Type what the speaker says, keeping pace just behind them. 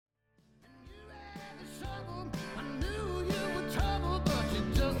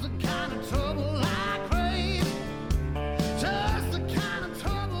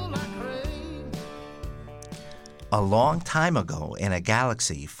A long time ago in a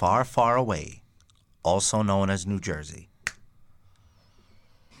galaxy far, far away, also known as New Jersey.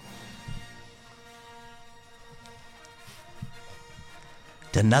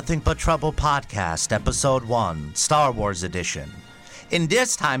 The Nothing But Trouble Podcast, Episode 1, Star Wars Edition. In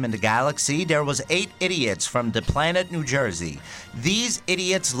this time in the galaxy, there was 8 idiots from the planet New Jersey. These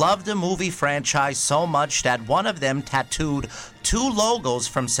idiots loved the movie franchise so much that one of them tattooed 2 logos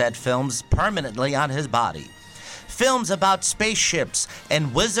from said films permanently on his body. Films about spaceships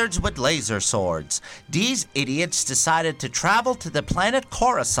and wizards with laser swords. These idiots decided to travel to the planet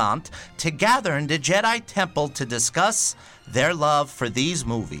Coruscant to gather in the Jedi Temple to discuss their love for these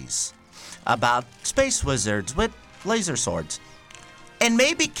movies about space wizards with laser swords. And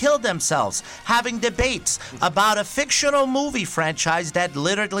maybe kill themselves having debates about a fictional movie franchise that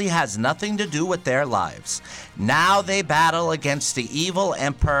literally has nothing to do with their lives. Now they battle against the evil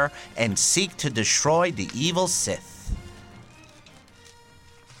Emperor and seek to destroy the evil Sith.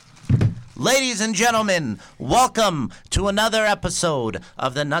 Ladies and gentlemen, welcome to another episode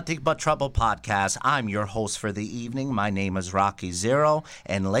of the Nothing But Trouble Podcast. I'm your host for the evening. My name is Rocky Zero.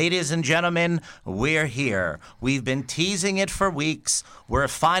 And ladies and gentlemen, we're here. We've been teasing it for weeks. We're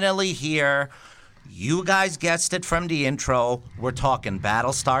finally here. You guys guessed it from the intro. We're talking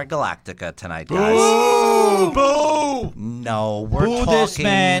Battlestar Galactica tonight, guys. Boo! Boo! No, we're Boo talking... this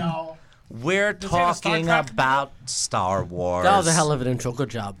man. No. We're talking about Star Wars. That was a hell of an intro. Good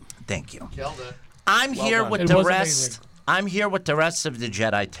job. Thank you. Killed it. I'm Well here done. with It the was rest. amazing. I'm here with the rest of the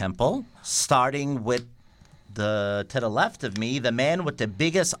Jedi Temple, starting with to the left of me, the man with the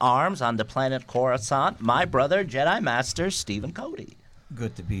biggest arms on the planet Coruscant, my brother, Jedi Master Stephen Cody.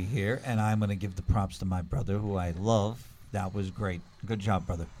 Good to be here, and I'm going to give the props to my brother, who I love. That was great. Good job,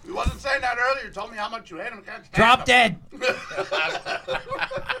 brother. You wasn't saying that earlier. You told me how much you hate him. Can't stand Drop him. dead!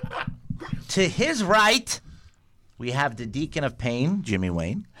 To his right, we have the Deacon of Pain, Jimmy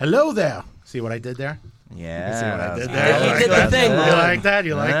Wayne. Hello there. See what I did there? Yeah. See what I did Yeah, there? he did the thing. You like that?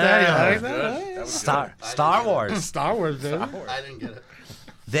 You like that? You like that? Star Wars. Star Wars, dude. I didn't get it.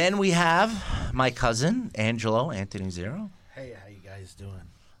 Then we have my cousin, Angelo Anthony Zero. Hey, how you guys doing?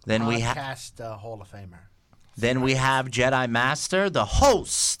 Then we have Podcast Hall of Famer. Then we have Jedi Master, the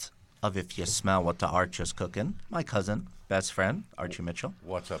host of If You Smell What the Archer's Cooking, my cousin, best friend, Archie Mitchell.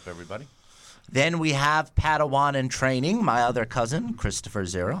 What's up, everybody? Then we have Padawan in training, my other cousin, Christopher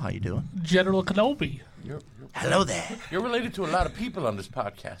Zero. How you doing? General Kenobi. Hello there. You're related to a lot of people on this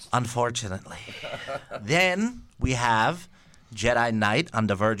podcast. Unfortunately. Then we have Jedi Knight on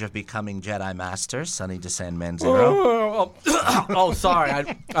the verge of becoming Jedi Master, Sonny the Sandman Zero. Oh,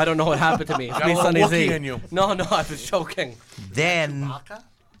 sorry. I don't know what happened to me. It's Got me, a little Sunny Wookiee Z. in you. No, I was joking. Then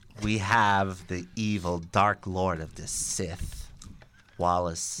we have the evil Dark Lord of the Sith,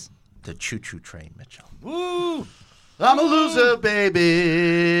 Wallace, the choo-choo train, Mitchell. Woo! I'm a loser,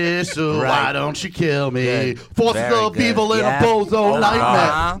 baby, so Right. why don't you kill me? Good. Forces Very of good. evil in Yep. a bozo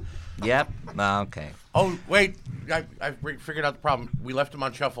nightmare. Yep. Okay. Oh, wait. I figured out the problem. We left him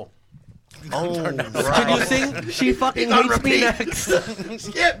on shuffle. Oh, Can you sing She Fucking He's on Hates Me repeat. Next?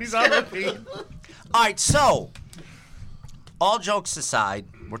 Skip, he's on repeat. All right, so all jokes aside,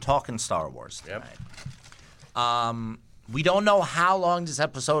 we're talking Star Wars Yep. tonight. We don't know how long this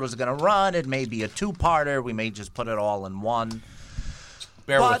episode is going to run. It may be a 2-parter. We may just put it all in one.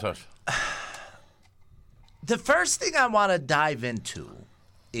 Bear But- with us. The first thing I want to dive into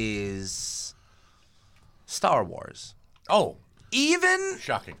is Star Wars. Oh, Even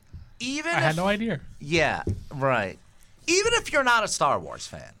shocking. I had no idea. Yeah, right. Even if you're not a Star Wars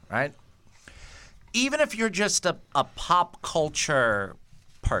fan, right? Even if you're just a pop culture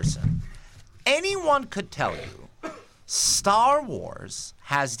person, anyone could tell you Star Wars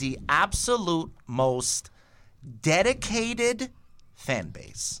has the absolute most dedicated fan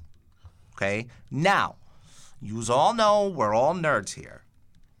base. Okay? Now, yous all know we're all nerds here.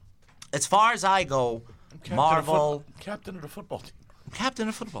 As far as I go, Marvel... Captain of the football team. Captain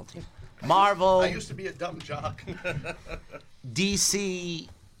of the football team. Marvel... I used to be a dumb jock. DC,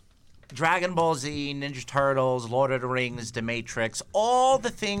 Dragon Ball Z, Ninja Turtles, Lord of the Rings, The Matrix, all the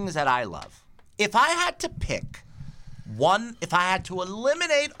things that I love. If I had to pick one, if I had to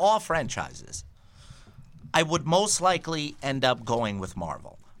eliminate all franchises, I would most likely end up going with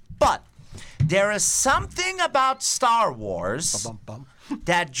Marvel. But there is something about Star Wars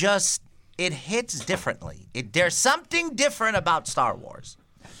that just, it hits differently. There's something different about Star Wars.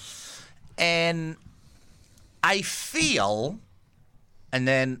 And I feel, and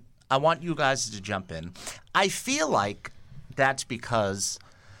then I want you guys to jump in, I feel like that's because,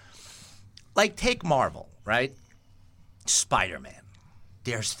 like, take Marvel, right? Spider-Man.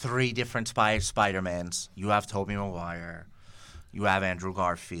 there's 3 different Spider-Mans. You have Tobey Maguire. You have Andrew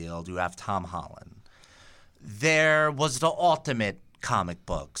Garfield. You have Tom Holland. There was the Ultimate comic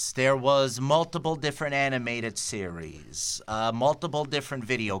books. There was multiple different animated series, multiple different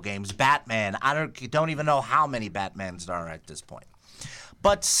video games. Batman. I don't even know how many Batmans there are at this point.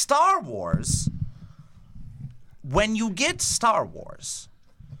 But Star Wars, when you get Star Wars,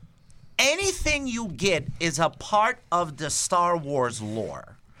 anything you get is a part of the Star Wars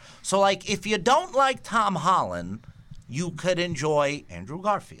lore. So, like, if you don't like Tom Holland, you could enjoy Andrew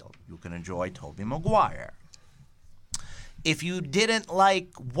Garfield. You can enjoy Tobey Maguire. If you didn't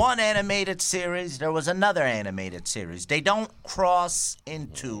like one animated series, there was another animated series. They don't cross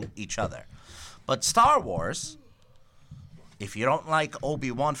into each other. But Star Wars, if you don't like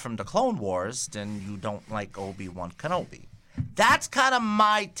Obi-Wan from the Clone Wars, then you don't like Obi-Wan Kenobi. That's kind of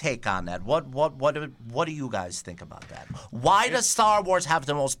my take on that. What do you guys think about that? Why does Star Wars have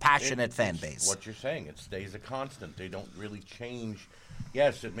the most passionate fan base? What you're saying, it stays a constant. They don't really change.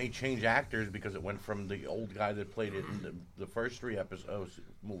 Yes, it may change actors because it went from the old guy that played it in the first 3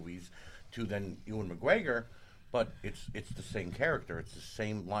 movies to then Ewan McGregor, but it's the same character. It's the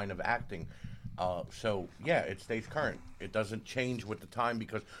same line of acting. So yeah, it stays current. It doesn't change with the time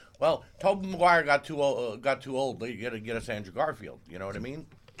because, well, Tobey Maguire got too old. They got to get us Andrew Garfield. You know what I mean?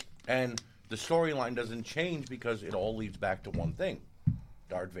 And the storyline doesn't change because it all leads back to one thing: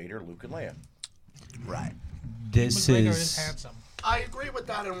 Darth Vader, Luke, and Leia. Right. This McGregor is is handsome. I agree with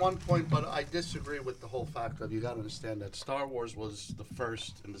that in one point, but I disagree with the whole fact of you got to understand that Star Wars was the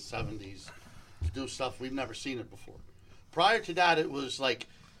first in the 70s to do stuff we've never seen it before. Prior to that, it was like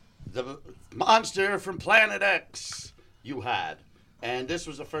the monster from Planet X you had. And this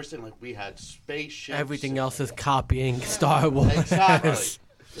was the first thing, like we had spaceships. Everything else is copying Star Wars. Exactly.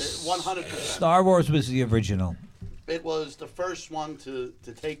 100%. Star Wars was the original. It was the first one to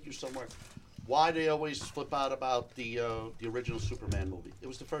take you somewhere. Why they always flip out about the original Superman movie? It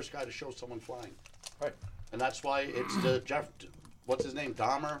was the first guy to show someone flying. Right. And that's why it's the what's his name,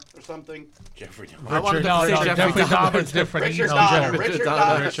 Dahmer or something? Jeffrey I wanted No, to say Jeffrey Dahmer. Dahmer's different. Richard No, Donner. Richard Richard Donner.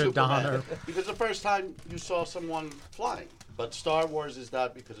 Donner. Richard Superman. Donner. Because the first time you saw someone flying. But Star Wars is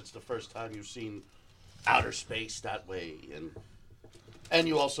that because it's the first time you've seen outer space that way. And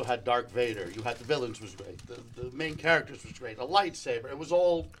you also had Darth Vader. You had the villains was great. The main characters was great. A lightsaber. It was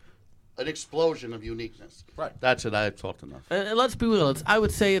all an explosion of uniqueness. Right. That's it. I've talked enough. And let's be real. I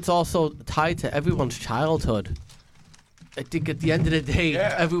would say it's also tied to everyone's childhood. I think at the end of the day,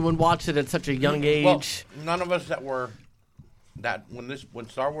 Yeah. everyone watched it at such a young age. Well, none of us when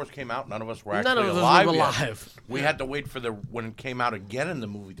Star Wars came out, none of us were actually None of us alive were yet. alive. We had to wait for when it came out again in the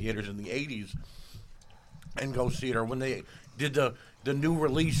movie theaters in the 80s and go see it. Or when they did the new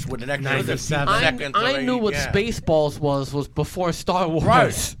release with an extra 15 seconds. I knew what Spaceballs was before Star Wars.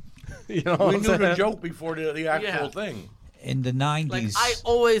 Right. You know We what I'm knew the saying? joke before the actual Yeah. thing. In the 90s. Like I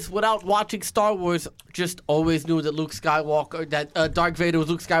always, without watching Star Wars, just always knew that that Darth Vader was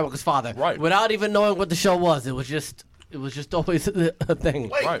Luke Skywalker's father. Right. Without even knowing what the show was, it was just always a thing.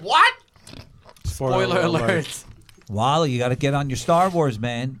 Wait, Right. what? Spoiler alert. Wally, you got to get on your Star Wars,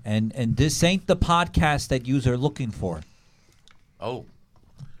 man. And this ain't the podcast that you are looking for. Oh.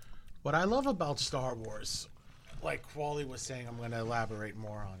 What I love about Star Wars, like Wally was saying, I'm going to elaborate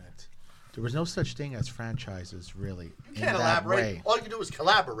more on it. There was no such thing as franchises, really. You can't elaborate. All you do is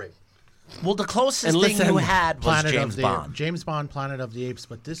collaborate. Well, the closest And thing listen, you had was Planet James of the Bond. James Bond, Planet of the Apes,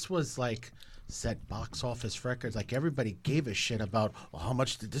 but this was like set box office records. Like everybody gave a shit about, well, how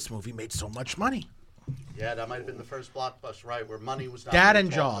much did this movie made so much money? Yeah, that might have been the first blockbuster, right? Where money was not That being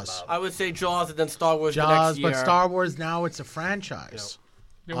and talked Jaws. about. I would say Jaws and then Star Wars the Jaws, next year. but Star Wars now it's a franchise.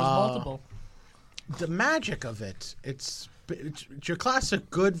 There was multiple. The magic of it, it's your classic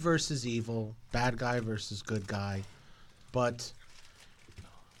good versus evil, bad guy versus good guy, but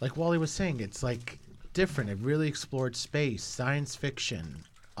like Wally was saying, it's like different. It really explored space, science fiction,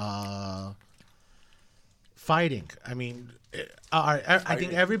 fighting. I mean, I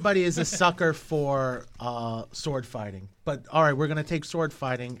think everybody is a sucker for sword fighting. But all right, we're gonna take sword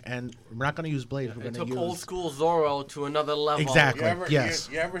fighting, and we're not gonna use blades. We're It gonna took use old school Zorro to another level. Exactly.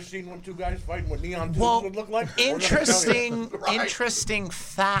 You ever seen when two guys fighting what neon tubes Well, would look like? We're gonna show you. interesting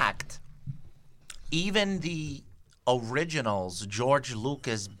fact. Even the originals, George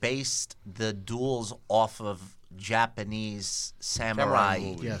Lucas based the duels off of Japanese samurai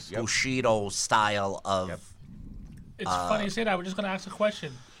movies. Yes. Bushido style of. It's funny you say that. We're just going to ask a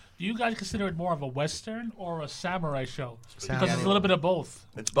question. Do you guys consider it more of a Western or a samurai show? Because it's a little bit of both.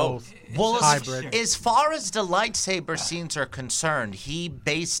 It's both. Well, hybrid. as far as the lightsaber scenes are concerned, he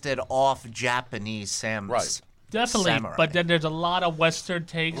based it off Japanese Right. Definitely, samurai. but then there's a lot of Western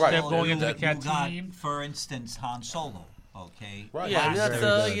takes. Right. They're going into the You got, canteen. for instance, Han Solo. Okay. Right. Yeah, Very that's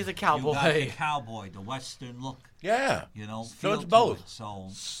good. he's a You got the cowboy. cowboy, the Western look. Yeah. You know. So feel it's to both. it. So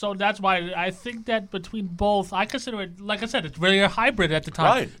So that's why I think that between both, I consider it, like I said, it's really a hybrid at the time.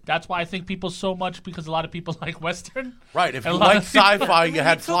 Right. That's why I think people so much, because a lot of people like Western. Right. If And you a lot like of people- sci-fi, you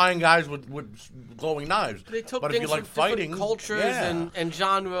had took- flying guys with glowing knives. They took but if things you like from different fighting, cultures yeah. and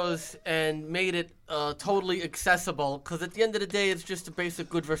genres and made it totally accessible. Because at the end of the day, it's just a basic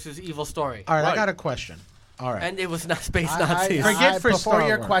good versus evil story. All right, I Right. got a question. All right, And it was not space Nazis. Forget for before Star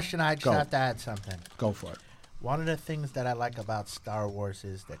your Wars. question, I just Go. have to add something. go for it. One of the things that I like about Star Wars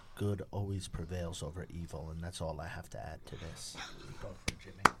is that good always prevails over evil, and that's all I have to add to this. Go for it,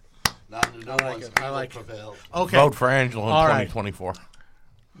 Jimmy. Not the new ones. I like it. prevailed. Okay. Vote for Angela in All right. 2024.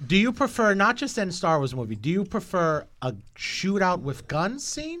 Do you prefer not just in Star Wars movie? Do you prefer a shootout with guns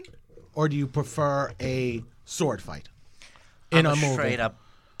scene, or do you prefer a sword fight in I'm a movie? straight up.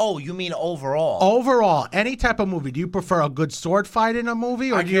 Oh, you mean overall? Overall, any type of movie, do you prefer a good sword fight in a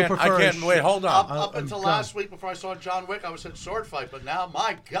movie, or I do you can't. prefer? I can't. Wait. Hold on. Up until I'm last week, before I saw John Wick, I was in sword fight. But now,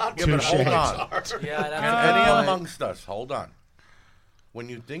 my God, Yeah, what but the hold fights on. are. Yeah, that's And a good any point. amongst us, hold on. When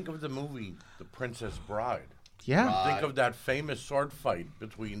you think of the movie The Princess Bride, Yeah. think of that famous sword fight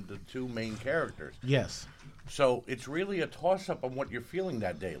between the two main characters. Yes. So it's really a toss-up on what you're feeling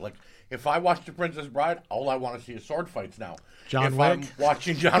that day. Like, if I watch The Princess Bride, all I want to see is sword fights now. John if Wick? I'm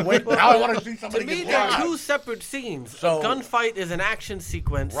watching John Wick, now I want to see somebody To me, get they're shot. two separate scenes. So- a gunfight is an action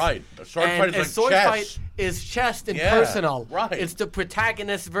sequence. Right. A sword and fight is a like sword chess. fight is chess and Yeah, personal. right. It's the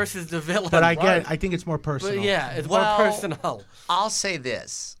protagonist versus the villain. But I Right. I think it's more personal. But yeah, it's Well- more personal. I'll say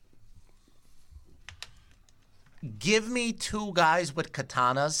this. Give me two guys with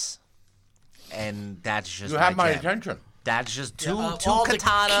katanas, and that's just You have my jam. attention. That's just two All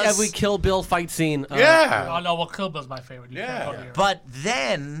katanas. every Kill Bill fight scene. Yeah. Oh no, well, Kill Bill's my favorite. You Yeah. can't go here. But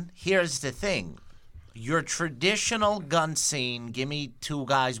then here's the thing: your traditional gun scene. Give me two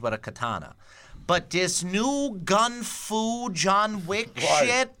guys with a katana, but this new gun fu John Wick Right.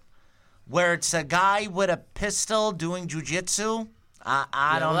 shit, where it's a guy with a pistol doing jujitsu.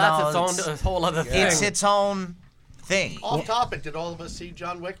 I don't That's know. its own whole other thing. It's its own thing. Off topic, did all of us see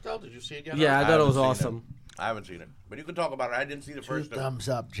John Wick, though? Did you see it yet? Yeah, I thought it was haven't seen awesome. I haven't seen it, but you can talk about it. I didn't see the Two first one. thumbs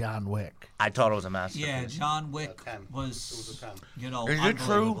up, John Wick. I thought it was a masterpiece. yeah, John Wick 10. It was was, a 10. you know, Is it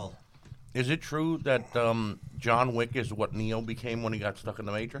true? unbelievable. Is it true that John Wick is what Neo became when he got stuck in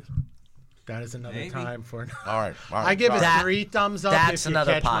the Matrix? That is another Maybe. time for. All right. I give it sorry. That- 3 thumbs up. That's if you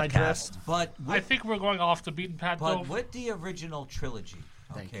another catch my podcast. drift. But I with, think we're going off the beaten path, but though. with the original trilogy,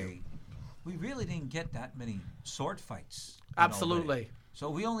 Thank okay, we really didn't get that many sword fights. you know, Absolutely. so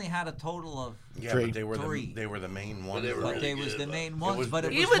we only had a total of, Yeah, Three. but they were Three. they were the main ones. they were but really they was good, the but main ones. was- but it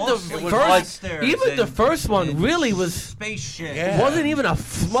was Even the mostly first- monsters even the and- first one and really was- spaceship. Yeah. It wasn't even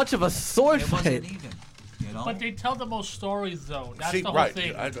much of a sword It fight. wasn't even. You know. But they tell the most stories, though. That's See, the whole right.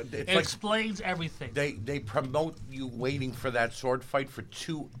 thing. It's It like- explains everything. They promote you waiting for that sword fight for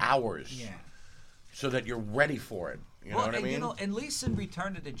 2 hours. yeah. So that you're ready for it. You know what I and mean? you know, at least in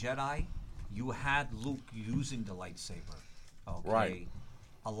Return of the Jedi, you had Luke using the lightsaber. Okay. Right.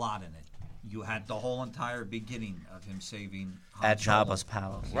 A lot in it. You had the whole entire beginning of him saving Han At Solo. Jabba's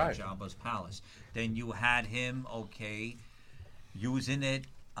palace. At Right. Jabba's palace. Then you had him, okay, using it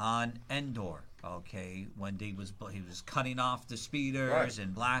on Endor. Okay, when he was cutting off the speeders Right.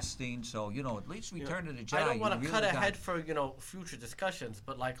 and blasting. So you know, at least Return of the Jedi. I don't want you to really cut got- ahead for future discussions,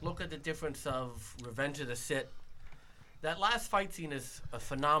 but like look at the difference of Revenge of the Sith. That last fight scene is a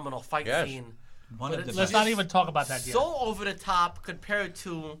phenomenal fight Yes. scene. One but of the it's Let's best. not even talk about that yet. So over the top compared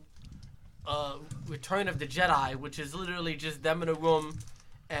to Return of the Jedi, which is literally just them in a room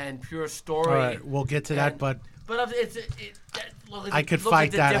and pure story. All right, we'll get to that, And- but look I could look at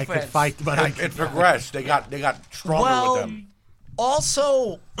fight the that. I could difference. fight, but I it progressed. They got stronger Well, with them.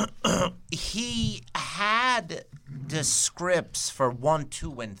 Also, he had the scripts for 1,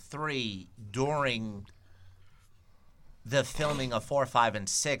 2, and 3 during the filming of 4, 5, and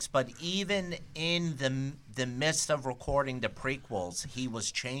 6. But even in the midst of recording the prequels, he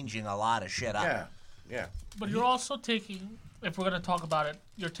was changing a lot of shit up. Yeah. Yeah. But you're also taking, if we're going to talk about it,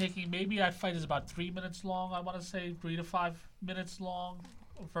 you're taking maybe that fight is about 3 minutes long. I want to say 3 to 5 minutes long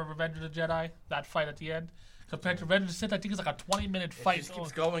for Revenge of the Jedi. That fight at the end, compared to Revenge of the Sith, I think it's like a 20-minute It fight. just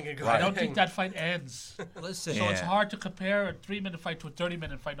keeps going and going. I don't think that fight ends. Listen, So it's Yeah. hard to compare a 3-minute fight to a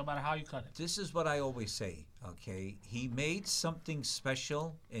 30-minute fight, no matter how you cut it. this is what I always say, okay? He made something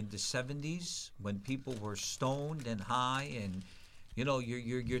special in the 70s when people were stoned and high, and you know,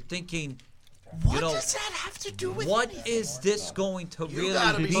 you're thinking What you know, does that have to do with what anything? is this going to You really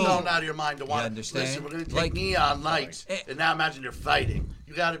gotta be be? stoned out of your mind to want. understand? Listen, we're gonna take Like- neon lights, Eh. and now imagine you're fighting.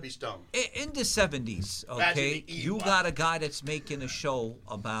 You gotta be stoned. In the 70s, Imagine okay, the you Ewok. got a guy that's making a show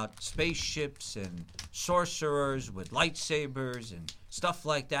about spaceships and sorcerers with lightsabers and stuff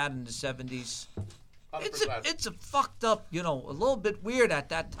like that in the 70s. It's a fucked up, a little bit weird at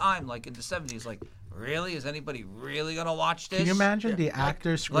that time, like in the 70s. Like, really? Is anybody really going to watch this? Can you imagine the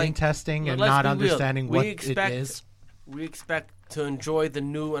actors screen like- testing and Let's not be real. understanding We what expect- it is? We expect to enjoy the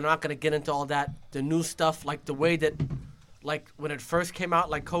new. I'm not gonna get into all that. The new stuff, like the way that, like when it first came out,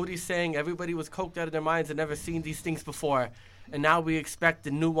 like Cody's saying, everybody was coked out of their minds and never seen these things before, and now we expect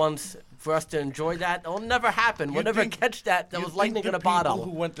the new ones for us to enjoy that. It'll never happen. We'll never catch that. That You was think lightning the in a people bottle.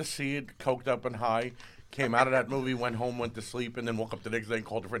 who went to see it, coked up and high, came out of that movie, went home, went to sleep, and then woke up the next day and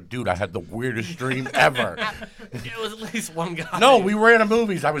called a friend, dude, I had the weirdest dream ever. It was at least one guy. No, we were in a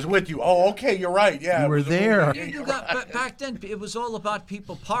movies. I was with you. Oh, okay, you're right. Yeah, You it were was a there. movie. Yeah, you got back then. It was all about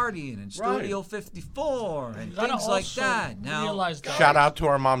people partying and Studio 54 and You gotta things like also that. Now, realize that Shout out to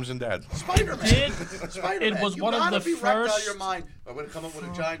our moms and dads. Spider-Man. Did- Spider-Man. it was you one of gotta the be wrecked out of first- your mind. I'm gonna come up with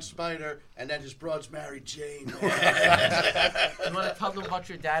a giant spider, and then his broad's married Jane. You want to tell them about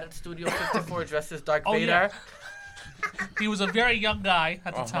your dad at Studio 54 dressed as Darth Oh, Vader? yeah. He was a very young guy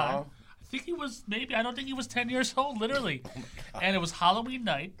at the Uh-huh. time. I think he was I don't think he was 10 years old, literally. And it was Halloween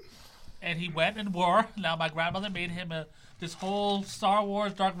night, and he went and wore. Now, my grandmother made him this whole Star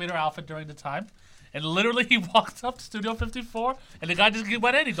Wars Darth Vader outfit during the time. And literally, he walked up to Studio 54, and the guy just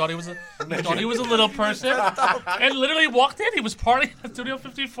went in. He thought he was a little person, and literally walked in. He was partying at Studio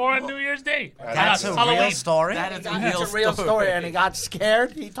 54 on New Year's Day. That's a Halloween. real story? That is a That's real a real story. story, and he got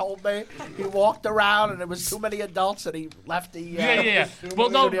scared. He told me he walked around, and there was too many adults, and he left the. Yeah. Well,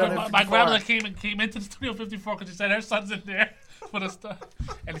 no, Studio my 54. grandmother came into the Studio 54 because she said her son's in there with a stuff,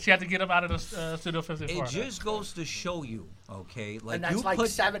 and she had to get him out of the Studio 54. it just goes to show you, okay? Like And that's you like put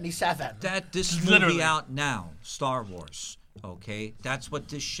 77. this Literally. movie out now, Star Wars. Okay, that's what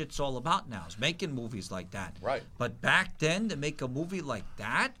this shit's all about now. Is making movies like that. Right. But back then, to make a movie like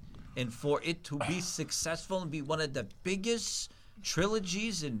that, and for it to be successful and be one of the biggest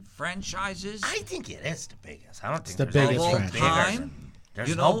trilogies and franchises I think it is the biggest. I don't think the there's biggest of all anything franchise. bigger time, than- There's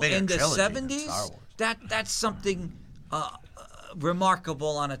you no know, bigger in the trilogy than 70s, Star Wars. that's something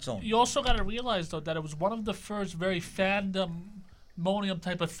remarkable on its own. You also got to realize, though, that it was one of the first very fandom-monium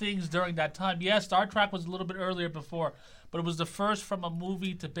type of things during that time. Yes, Star Trek was a little bit earlier before, but it was the first from a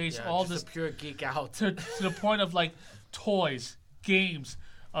movie to base Yeah, all just this a pure geek out. to the point of like toys, games,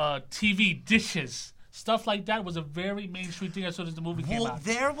 TV, dishes, stuff like that was a very mainstream thing as soon as the movie came Well, out.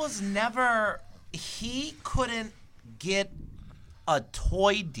 there was never. He couldn't get a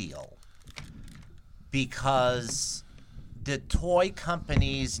toy deal because the toy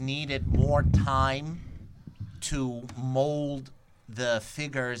companies needed more time to mold the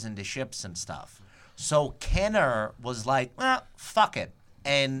figures and the ships and stuff. So Kenner was like, well, fuck it.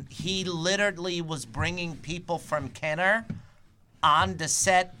 And he literally was bringing people from Kenner on the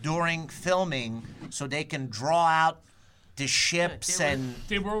set during filming so they can draw out the ships they were- and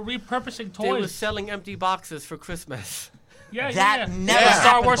They were repurposing They were toys. selling empty boxes for Christmas. Yeah, That yeah. never The Star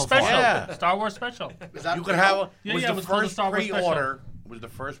happened Wars before. special. Yeah. Star Wars special. Is that You could have Yeah, was yeah, it the was called the first Star Wars special. pre-order. Was the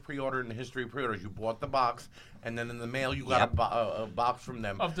first pre-order in the history of pre-orders. You bought the box, and then in the mail you got Yep. a box from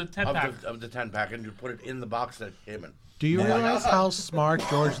them Of the 10-pack. of the 10-pack, and you put it in the box that came in. Do you realize how smart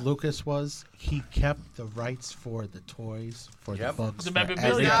George Lucas was? He kept the rights for the toys, for Yep. the books, The for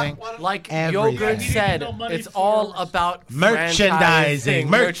memorabilia. everything. Like Everything. Yogurt He said, didn't need no money it's for all about Merchandising, franchising,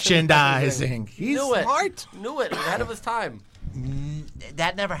 merchandising. He's Knew it. smart. Knew it. Ahead of his time.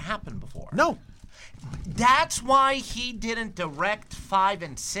 that never happened before. No, That's why he didn't direct 5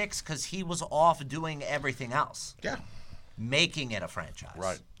 and 6 because he was off doing everything else, yeah. making it a franchise.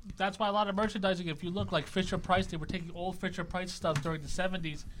 Right. That's why a lot of merchandising, if you look like Fisher Price, they were taking old Fisher Price stuff during the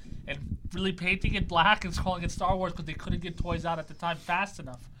 70s and really painting it black and calling it Star Wars because they couldn't get toys out at the time fast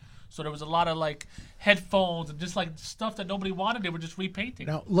enough. So there was a lot of like headphones and just like stuff that nobody wanted. They were just repainting.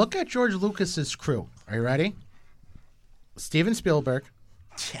 Now look at George Lucas's crew. Are you ready? Steven Spielberg,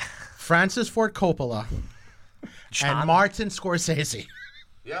 Francis Ford Coppola, and Martin Scorsese,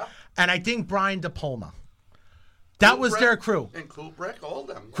 Yeah. and I think Brian De Palma. That was their crew. And Kubrick, all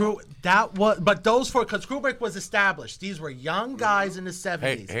them. Crew. That was, but those four, because Kubrick was established. These were young guys in the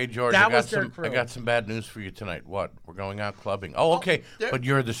Hey, 70s. hey, George. That I got was their some. crew. I got some bad news for you tonight. What? We're going out clubbing. Oh, okay. there- But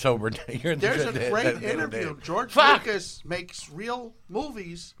you're the sober. You're the, There's a the- great the- interview. George Fuck! Lucas makes real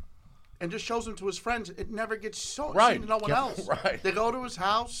movies and just shows them to his friends. It never gets Right. seen to no one Yeah, else. right. They go to his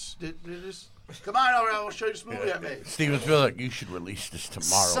house. They just Come on over, I'll show you this movie I made. Steven Spielberg, you should release this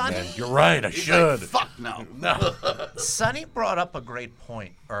tomorrow, Sonny- man. You're right, I He's should. like, fuck no. No. Sonny brought up a great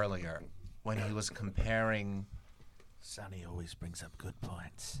point earlier when he was comparing Sonny always brings up good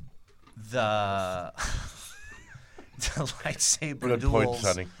points. the lightsaber Good point, duels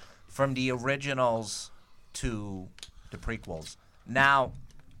Sonny. from the originals to the prequels. Now,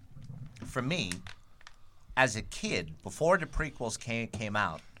 for me, as a kid, before the prequels came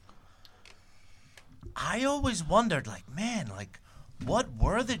out, I always wondered, like, man, like, what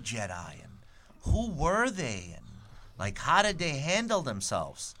were the Jedi and who were they and, like, how did they handle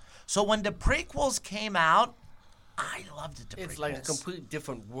themselves? So when the prequels came out, I loved it. It's like a complete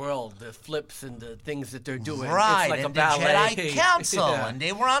different world. The flips and the things that they're doing. Right, It's like and a the ballet. Jedi Council, Yeah. and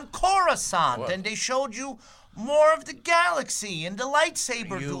they were on Coruscant, and they showed you more of the galaxy, and the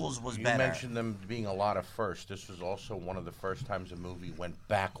lightsaber duels was you better. mentioned them being a lot of first. This was also one of the first times a movie went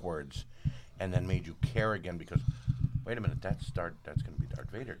backwards and then made you care again because, wait a minute, that's going to be Darth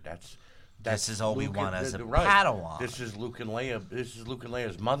Vader. This is Obi-Wan as a right. Padawan. This is Luke and Leia. This is Luke and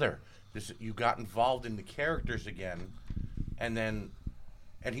Leia's mother. You got involved in the characters again, and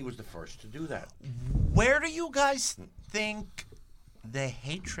he was the first to do that. Where do you guys think the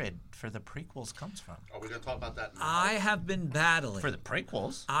hatred for the prequels comes from? Are we going to talk about that now? I have been battling. For the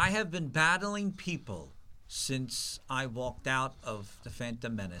prequels? I have been battling people since I walked out of The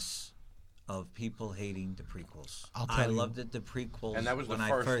Phantom Menace of people hating the prequels. I loved it, the prequels, And that was the when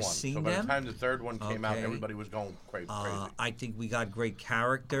first I first one. seen So by them. the time the third one came out, Okay. everybody was going crazy. I think we got great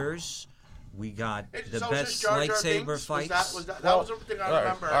characters. We got the So best is this Jar Jar lightsaber Binks? fights. That was the thing I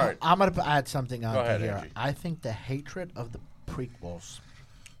remember. All right. I'm going to add something on Go to ahead, here. Angie. I think the hatred of the prequels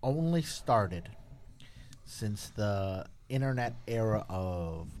only started since the internet era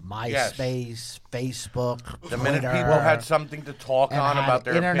of MySpace, Facebook, The minute Twitter, people had something to talk and on had about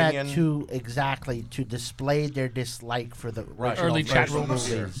their internet opinion. to display their dislike for the original Early chat version rooms.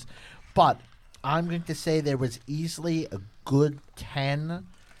 movies. But I'm going to say there was easily a good 10-year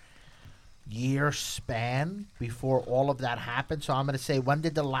span before all of that happened. So I'm going to say, when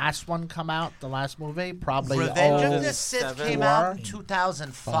did the last one come out? The last movie? Probably Revenge of the Sith 07. came out in Four?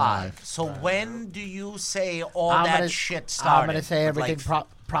 2005. So when do you say all I'm that gonna- shit started? I'm going to say With, everything like,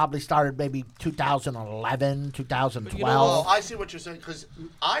 probably started maybe 2011, 2012. Well, I see what you're saying because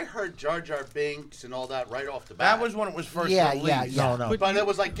I heard Jar Jar Binks and all that right off the bat. That was when it was first Yeah, released. yeah, yeah. No. But it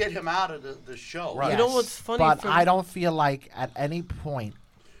was like get him out of the show. Right. You know what's funny? But from- I don't feel like at any point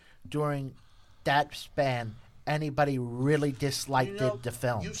during that span anybody really disliked the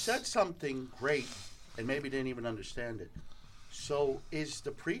films. You said something great and maybe didn't even understand it. So is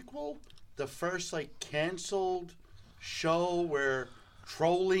the prequel the first like canceled show where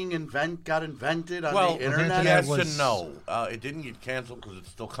trolling got invented on Well, the internet? yes was- and no. It didn't get canceled because it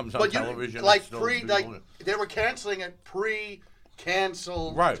still comes on But television. like It's still they were canceling it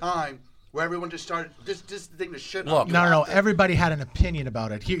pre-cancel Right. time where everyone just started this thing to shit Look, on. You No. have to- Everybody had an opinion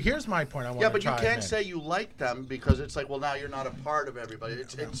about it. Here's my point. I want Yeah, to but you try can't and say you like them because it's like, well, now you're not a part of everybody.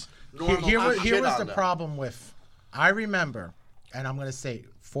 It's normal. Here to shit was on the them. problem with. I remember, and I'm going to say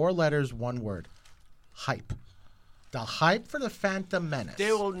 4 letters, 1 word: hype. The hype for the Phantom Menace.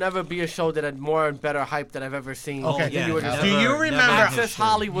 There will never be a show that had more and better hype that I've ever seen. Okay. than yeah, you would never- Do you never remember- Access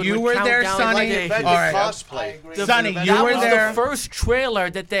Hollywood. You would were count there, down Sonny? the Like days. invented All right. cosplay. Sonny, Invented you That were was there. the first trailer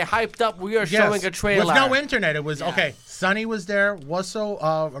that they hyped up. We are Yes, showing a trailer. with no internet. It was okay. Sonny was there.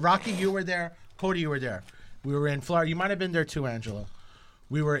 Rocky, you were there. Cody, you were there. We were in Florida. You might have been there too, Angelo.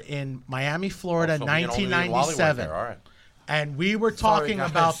 We were in Miami, Florida, Also, me and only Wally went 1997, there, all right. and we were Sorry, talking guys.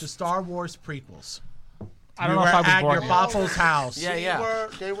 about the Star Wars prequels. I don't we know if were I was at born your yet. papa's house. Yeah.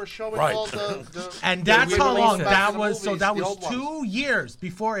 They were showing Right. all the And that's we how long released it. that Back in the was. So movies, that the was old ones. 2 years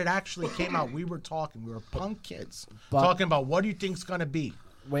before it actually came out. We were talking. We were punk kids But- talking about what do you think's going to be.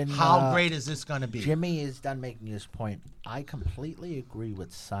 When, How great is this going to be? Jimmy is done making his point, I completely agree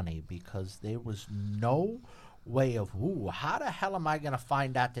with Sonny because there was no way of, how the hell am I going to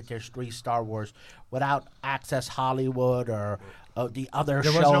find out that there's 3 Star Wars without Access Hollywood or the other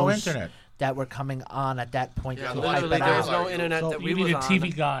There shows was no internet. that were coming on at that point Yeah, to literally, hype it there was out. no internet that we You was need a on.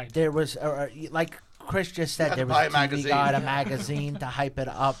 TV guide. There was, like Chris just said, had there to was buy a a TV magazine. guide, a magazine to hype it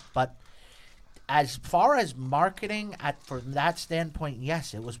up. But as far as marketing, from that standpoint,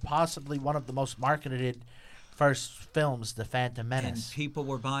 yes, it was possibly one of the most marketed first films, The Phantom And Menace. people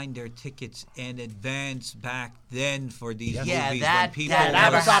were buying their tickets in advance back then for these Yeah, movies. that- when people that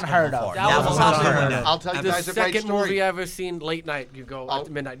That were- was unheard of. That was unheard unheard of. of. I'll tell you The guys a great second story. movie I ever seen late night. You go Oh.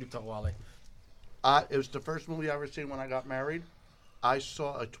 at midnight. You tell Wally. It was the first movie I ever seen when I got married. I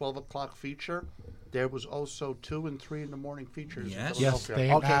saw a 12 o'clock feature. There was also 2 and 3 in the morning features. Yes. Yes,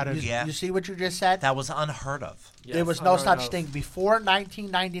 they Okay, added. you see what you just said? That was unheard of. There was no such thing before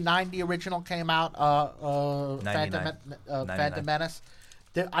 1999. The original came out. 99. Phantom Menace.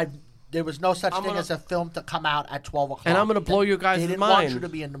 There was no such thing as a film to come out at 12 o'clock. And I'm gonna blow your guys' They didn't mind. want you to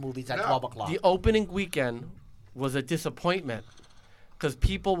be in the movies at 12 o'clock. The opening weekend was a disappointment because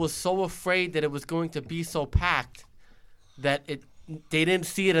people were so afraid that it was going to be so packed that they didn't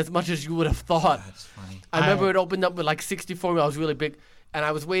see it as much as you would have thought. That's funny. I remember it opened up with like 64 million. I was really big. And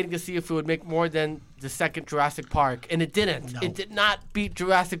I was waiting to see if it would make more than the second Jurassic Park. And it didn't. No. It did not beat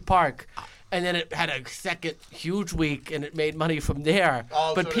Jurassic Park. And then it had a second huge week, and it made money from there.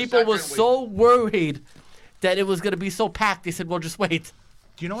 Oh, but so the people were second week- so worried that it was going to be so packed. They said, well, just wait.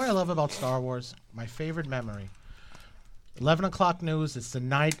 Do you know what I love about Star Wars? My favorite memory. 11 o'clock news. It's the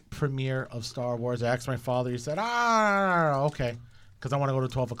night premiere of Star Wars. I asked my father. He said, okay. Because I want to go to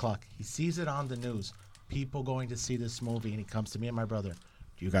 12 o'clock. He sees it on the news. People going to see this movie. And he comes to me and my brother.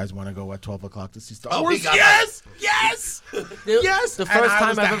 Do you guys want to go at 12 o'clock to see Star Wars? Yes! Yes! Yes! The And first I time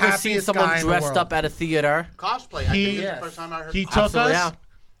was the I've ever seen happiest someone guy in the dressed world. up at a theater. Cosplay. I think it's the first time I heard He cosplay. took Absolutely, us, yeah.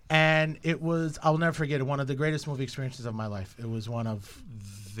 and it was, I'll never forget it, one of the greatest movie experiences of my life. It was one of,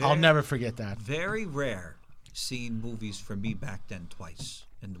 I'll never forget that. Very rare seeing movies for me back then twice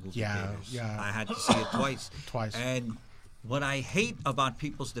in the movie theaters. Yeah. I had to see it twice. Twice. And what I hate about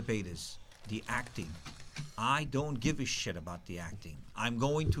people's debate is the acting. I don't give a shit about the acting. I'm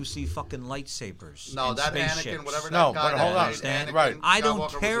going to see fucking lightsabers. No, and that spaceships. Anakin, whatever No, that guy but hold on. Understand? Anakin Right. I don't Skywalker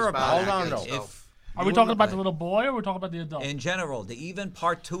was care his about bad Hold on, acting, though. so- If Are we talking about the little boy or we're talking about the adult? in general, even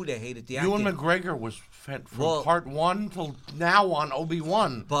part 2, they hated the acting. Ewan McGregor was from Well- part 1 till now on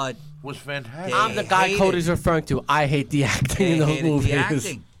Obi-Wan But was fantastic. I'm the guy hated- Cody's referring to. I hate the acting they in those hated movies. the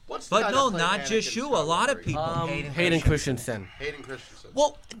acting. What's the guy But that no, played not Anakin just you. A Skywalker? lot of people. Hayden Christensen. Hayden Christensen.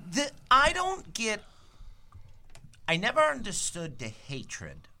 Well, I don't get. I never understood the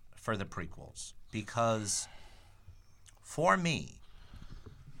hatred for the prequels because, for me,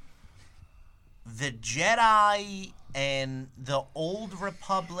 the Jedi and the old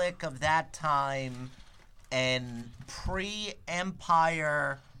Republic of that time and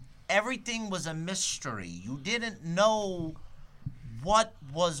pre-Empire, everything was a mystery. You didn't know what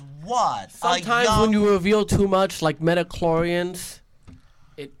was what. Sometimes when you reveal too much, like midichlorians,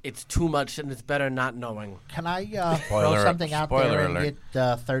 it's too much and it's better not knowing. Can I throw Spoiler- something out spoiler there alert. and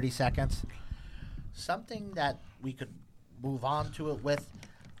get 30 seconds? Something that we could move on to it with.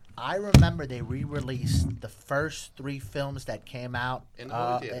 I remember they re-released the first 3 films that came out In the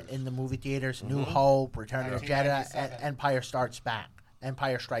movie theaters. in the movie theaters. New Hope, Return of the Jedi, and 1997.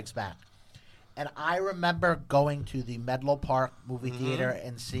 Empire Strikes Back. And I remember going to the Menlo Park movie theater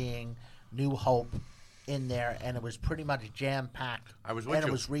and seeing New Hope in there, and it was pretty much jam-packed. I was with and you.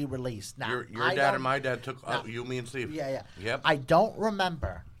 it was re-released. Now, Your I dad don't- and my dad took No. you, me, and Steve. Yeah. Yep. I don't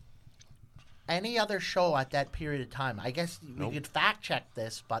remember any other show at that period of time. I guess Nope. we could fact check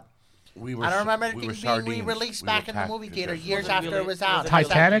this, but we were, I don't remember we anything were being sardines. re-released We back were in the packed movie to theater death. years after it was out.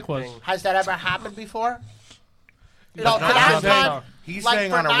 Titanic was. Has that ever happened before? No, No, to that he's time. He's like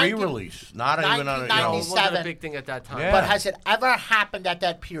saying for on a 19 re-release, not even on a, you know. It 1997. wasn't a big thing at that time. Yeah. But has it ever happened at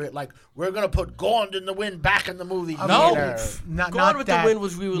that period? Like, we're going to put Gone in the Wind back in the movie No. theater. Gone with the Wind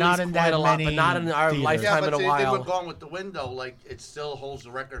was re-released not in quite that a lot, but many not in our theaters. lifetime. Yeah, Time but in a see, while. they were Gone with the Window. Like, it still holds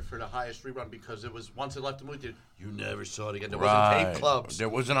the record for the highest rerun because it was once it left the movie theater, you never saw it again. There wasn't tape clubs. There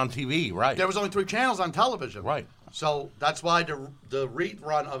wasn't on TV, right? There was only 3 channels on television. Right. So that's why the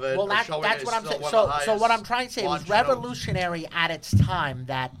rerun of it. Well, or showing that's it what is I'm still saying. one of the So what highest I'm trying to say, it was watched shows. revolutionary at its time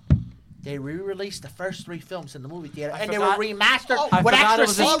that they re-released the first 3 films in the movie theater, and they were forgot- remastered I with forgot extra it was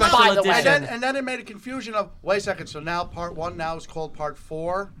a scenes, special by the way. edition. And then it made a confusion of wait a second. So now part 1 now is called part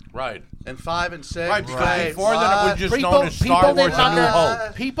 4 Right. and 5 and 6. Right, because Wait, before then it was what? just known as Star Wars: A New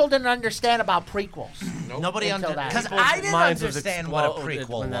Hope. People didn't understand about prequels. Nobody Until understood that. because People's I didn't minds was understand what a exploded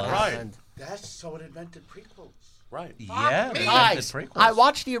prequel when that was. Right. happened. That's so it invented prequels. Right. Yeah, they Guys, invented prequels. I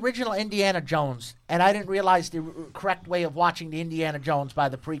watched the original Indiana Jones, and I didn't realize the correct way of watching the Indiana Jones by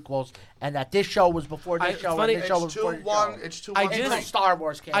the prequels, and that this show was before this It's show, funny- and this show It's was before this 2-1. show. It's 2-1. I Until just- Star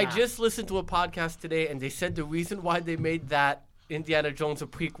Wars came I out. just listened to a podcast today, and they said the reason why they made that Indiana Jones a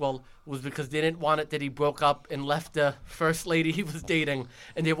prequel was because they didn't want it that he broke up and left the first lady he was dating,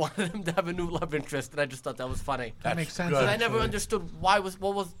 and they wanted him to have a new love interest. And I just thought that was funny. That makes sense. good. But I never actually. understood what was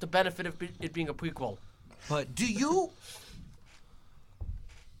the benefit of it being a prequel. But Do you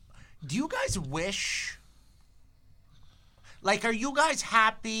guys wish? Like, are you guys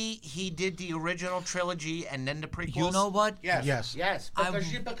happy he did the original trilogy and then the prequels? You know what? Yes. Yes,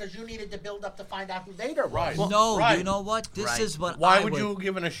 because you needed to build up to find out who Vader was. Right. Well, no, right. you know what? This Right. is what Why I would you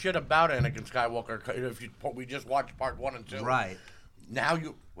give a shit about Anakin Skywalker if we just watched part 1 and 2? Right. Now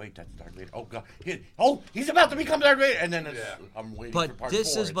you wait. That's Darth Vader. Oh God. He's about to become Darth Vader, and then I'm waiting for But part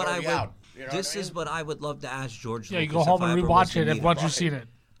this 4. is what It's I already would. out. You know This what I is mean? what I would love to ask George Yeah, you Lucas go home if I and ever was rewatch to it meet if him. once you've seen it.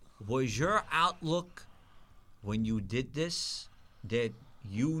 Was your outlook when you did this that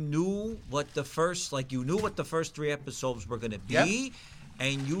you knew what the first 3 episodes were going to be, Yep.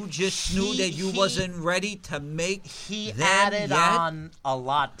 and you just knew that you wasn't ready to make He them added yet? on a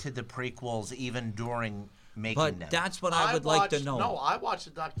lot to the prequels even during making But them. that's what I would like to watched- know. No, I watched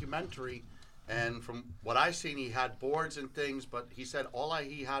the documentary, and from what I seen, he had boards and things, but he said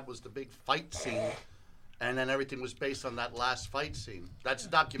he had was the big fight scene, and then everything was based on that last fight scene. That's the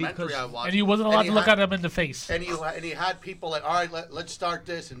documentary Because- I watched. And he wasn't allowed to look at him in the face. And he had people like, all right, let's start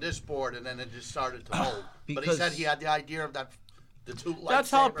this and this board, and then it just started to mold. But he Because- said he had the idea of the two That's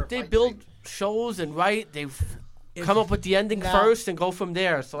how lightsaber they fight build scenes. shows and write. They come up with the ending Now- first and go from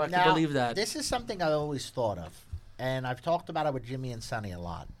there. So I can Now, believe that. This is something I always thought of, and I've talked about it with Jimmy and Sonny a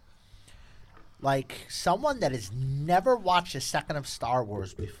lot. Like someone that has never watched a second of Star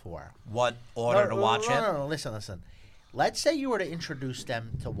Wars before. what order to watch it? No, listen. Let's say you were to introduce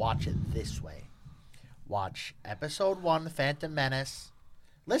them to watch it this way. Watch Episode 1, Phantom Menace.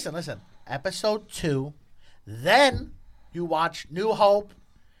 Listen. Episode 2. Then you watch New Hope.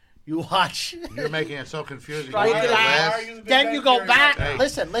 You watch... You're making it so confusing. Strike You want it the out. last- Then you go back. Hey.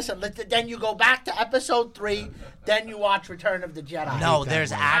 Listen. Then you go back to Episode 3. Then you watch Return of the Jedi. No,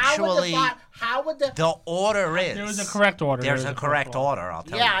 there's actually How would the... the order is. There is a correct order. There's a correct order. I'll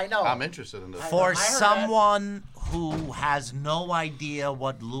tell you. Yeah, I know. I'm interested in this. For I heard someone who has no idea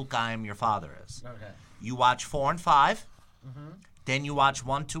what Luke, I am your father is, Okay. you watch 4 and 5, then you watch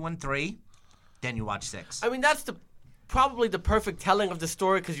 1, 2, and 3, then you watch 6. I mean, that's probably the perfect telling of the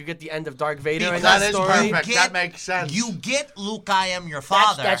story because you get the end of Dark Vader in That that is story. perfect. That makes sense. You get Luke, I am your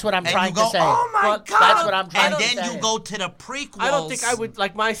father. That's what I'm and trying you go, to say. Oh my But God! that's what I'm trying and to then say. you go to the prequels. I don't think I would,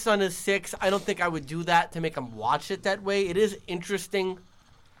 like my son is 6, I don't think I would do that to make him watch it that way. It is interesting,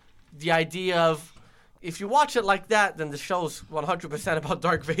 the idea of, if you watch it like that, then the show's 100% about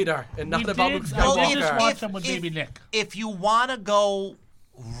Dark Vader and not about Luke I did just Skywalker. watch them with baby Nick. If you want to go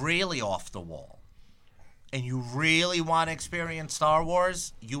really off the wall, and you really want to experience Star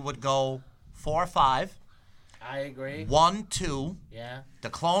Wars, you would go 4, 5, I agree. 1, 2, Yeah. the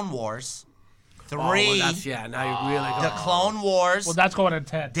Clone Wars, 3, Oh, well, that's, yeah, now you really the go. Clone Wars, Well, that's going in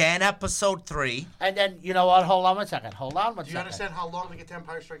 10. then Episode 3. And then, you know what? Hold on one second. Do you understand how long to get to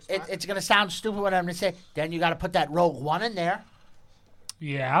Empire Strikes Back? It's going to sound stupid what I'm going to say. Then you got to put that Rogue One in there.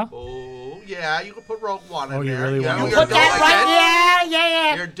 Yeah. Oh, yeah, you can put Rogue One in Oh, you there. really Yeah, want to you're Put that doing right. it.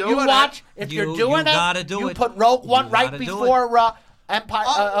 Yeah. You're doing you watch, it. If You- you're doing you it, gotta do you it. put Rogue One You right gotta do before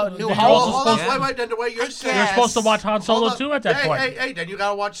Empire, New Then Hope. you're also Hold on, supposed- wait, then the way you're saying. You're supposed to watch Han Solo Hold on. too at that hey, point. Hey, then you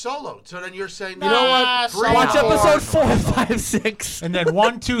gotta watch Solo. So then you're saying, You know what? three, Watch Four. episode 4, 5, 6. And then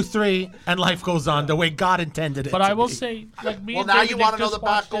 1, 2, 3, and life goes on the way God intended it. But to I will be. say, like me Well, and now David you Nick want to know just the back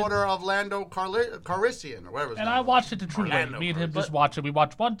watched it, order of Lando Calrissian or whatever. his and name I is. watched it the true way. Orlando Me and him Calrissian. just watched it. We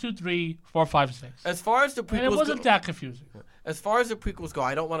watched 1, 2, 3, 4, 5, 6. As far as the And it prequels wasn't go, that confusing. as far as the prequels go,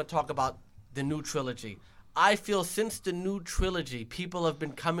 I don't want to talk about the new trilogy. I feel since the new trilogy, people have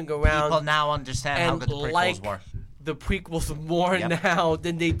been coming around People now understand how and good the prequels like were. the prequels more Yep. now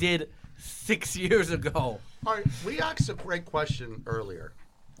than they did 6 years ago. All right, we asked a great question earlier.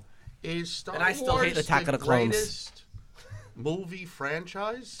 Is Star And I still hate Wars Attack the of the Clones. greatest movie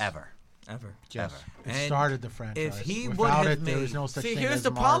franchise? Ever. Yes. It And started the franchise. if he would Without have it, there is made- no such See, thing here's as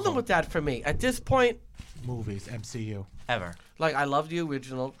the problem Marvel with that for me. At this point, movies, MCU. Ever. like I love the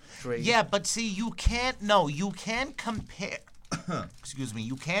original trilogy. Yeah, but see, you can't compare. Excuse me.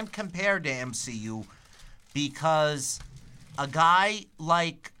 You can't compare to MCU because a guy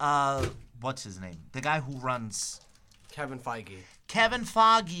like what's his name? The guy who runs Kevin Feige. Kevin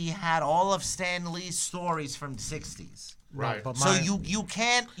Feige had all of Stan Lee's stories from the '60s. Right. But So my, you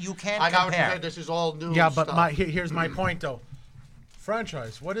can't I got what you compare. said. This is all new. yeah, but stuff. here's my point though.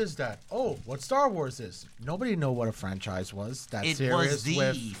 Franchise, what is that? Oh, what Star Wars is. Nobody knew what a franchise was. That It series was the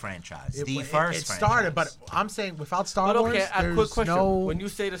with franchise, it, the it- first. It started, franchise. but I'm saying without Star But Wars, okay, a there's quick question. no When you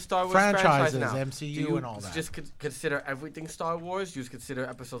say the Star Wars franchise franchises, now, MCU do you and all that. just consider everything Star Wars? Do you consider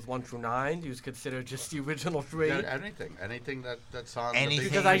episodes 1 through 9? Do you consider just the original 3? Yeah, anything that's on. Anything the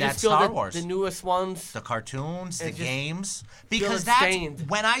Because big, I that's just feel Star that Wars. the newest ones. The cartoons, the It just games, feels because that's stained.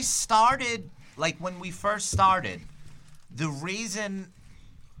 when I started. Like when we first started, the reason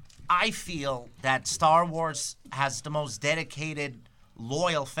I feel that Star Wars has the most dedicated,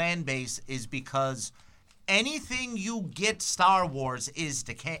 loyal fan base is because anything you get Star Wars is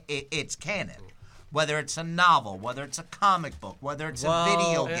it's canon. Whether it's a novel, whether it's a comic book, whether it's a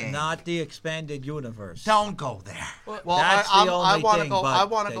video game. Not the expanded universe. Don't go there. Well, That's I the want only to thing, go. but I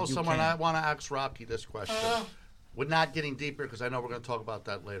want to that go you somewhere. And I can't. want to ask Rocky this question. We're not getting deeper because I know we're going to talk about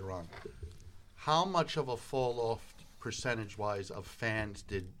that later on. How much of a fall off, percentage-wise, of fans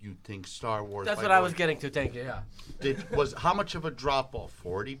did you think Star Wars? That's what I was getting to. Thank you. Yeah. How much of a drop off?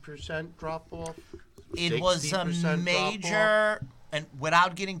 40% drop off. It was a 60% major, and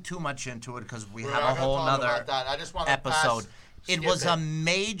without getting too much into it, because we have a whole nother episode. It was a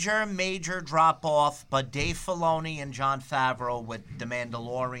major drop off, but Dave Filoni and Jon Favreau with The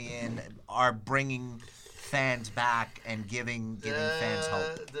Mandalorian are bringing fans back and giving fans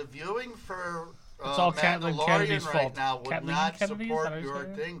hope. The viewing for It's all Kathleen Kennedy's Mandalorian right fault. now would Kathleen not Kennedy, is support that how you your say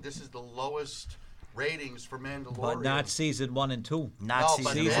it? thing. This is the lowest ratings for Mandalorian. But not season 1 and 2. Not No, season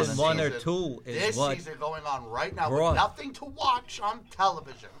but one. Season 1 or season- 2 is This what season going on right now brought- with nothing to watch on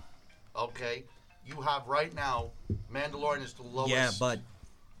television. Okay, you have right now Mandalorian is the lowest. Yeah, but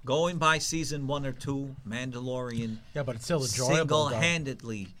going by season 1 or 2, Mandalorian Yeah, but it's still enjoyable.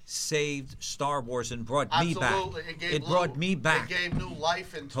 single-handedly saved Star Wars and brought me back. Absolutely, It brought me back It gave new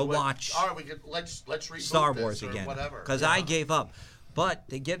life into to it. watch All right, let's reboot Star this Wars or again. whatever. Because Yeah. I gave up. But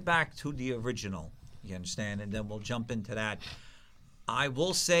to get back to the original, you understand, and then we'll jump into that. I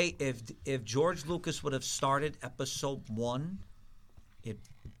will say if George Lucas would have started episode 1, it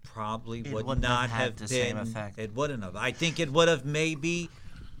probably It would wouldn't not have had have the been. same effect. It wouldn't have. I think it would have maybe.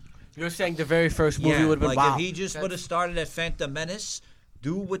 You're saying the very first movie would have been like wow. if he just would have started at Phantom Menace,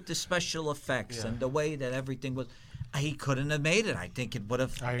 do with the special effects and the way that everything was, he couldn't have made it. I think it would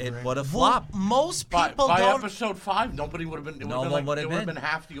have. I agree. It would have Well, flopped. most By people don't. episode 5, nobody would have been. It No would one have would have been. been.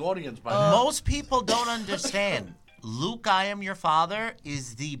 half the audience by then. Most people don't understand. Luke, I Am Your Father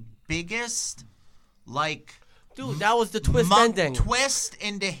is the biggest, like, Dude, that was the twist ending. twist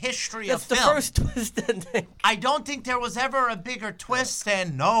in the history That's of the film. first twist ending. I don't think there was ever a bigger twist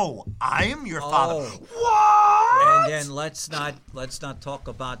than "No, I am your father." Oh. What? And then let's not talk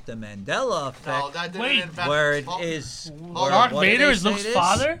about the Mandela effect, No, that didn't Wait. invent where it oh, is. Darth what did Vader they is say Luke's it is?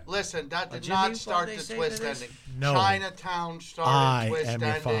 father? Listen, that did Jimmy, not what start they the say twist it is? ending. No. Chinatown started I twist am your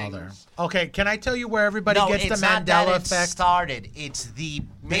endings. father. Okay, can I tell you where everybody No, gets it's the not that Mandela it effect? started. It's the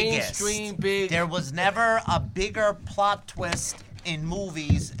biggest. Mainstream big. There was never a bigger plot twist in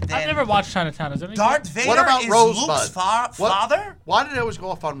movies than I've never watched Chinatown. Is there any Darth Vader What about is Rosebud? Luke's What- father? Why did it always go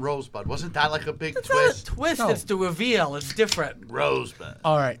off on Rosebud? Wasn't that like a big It's not a twist? twist. No. It's the reveal. It's different. Rosebud.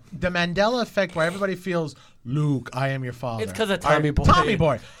 All right, the Mandela effect where everybody feels, Luke, I am your father. It's 'cause of All right, Tommy Boy. Tommy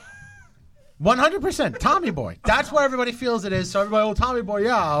Boy. 100% Tommy Boy. That's where everybody feels it is. So everybody, oh, Tommy Boy,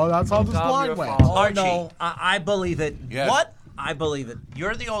 yeah, oh, that's how this Tommy blind your went. father. Oh, Archie. no. I believe it. Yes. What? I believe it.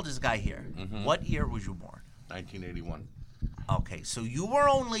 You're the oldest guy here. What year was you born? 1981. Okay, so you were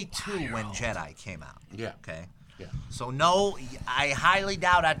only 2 when Jedi came out. Yeah. Okay. Yeah. So no, I highly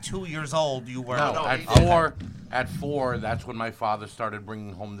doubt at 2 years old you were. No, no, at he four, at 4, that's when my father started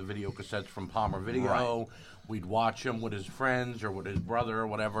bringing home the video cassettes from Palmer Video. Right. We'd watch them with his friends or with his brother or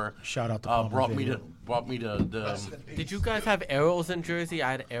whatever. Shout out to Palmer brought Video. me to the. Did you guys have arrows in Jersey?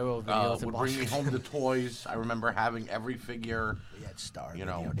 I had arrow videos in Would bring me Boston. home the toys. I remember having every figure. We had Star You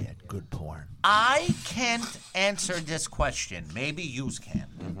know. Video, they had good porn. I can't answer this question. Maybe yous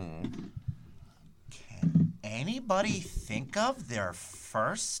can. Can anybody think of their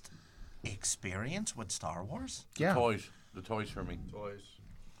first experience with Star Wars? Yeah. The toys for me. Toys.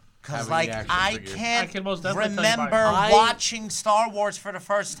 Because, Having like, the action I figures. I can't can most definitely tell you remember mine. watching Star Wars for the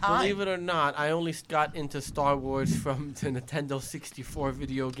first time. Believe it or not, I only got into Star Wars from the Nintendo 64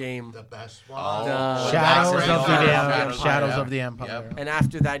 video game. The best one. Oh. The- Shadows Maxson of the Shadows Empire. of the Shadows Empire. of the Empire. Yep. And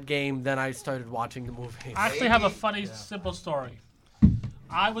after that game, then I started watching the movie. I actually have a funny, simple story.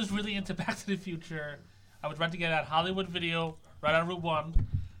 I was really into Back to the Future. I was renting it at Hollywood Video, right on Route 1.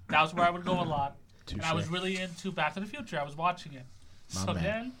 That was where I would go a lot. And I was really into Back to the Future. I was watching it. So man.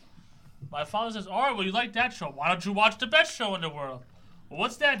 then, my father says, all right, well, you like that show. Why don't you watch the best show in the world? Well,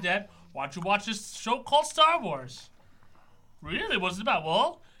 what's that, Dad? Why don't you watch this show called Star Wars? Really? What's it about?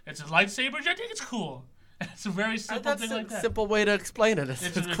 Well, it's a lightsabers. I think it's cool. It's a very simple That's thing a like that. simple way to explain it. It's,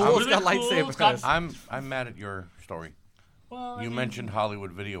 It's cool. really It's got cool, lightsabers. it's got- I'm mad at your story. Well, I You mean, mentioned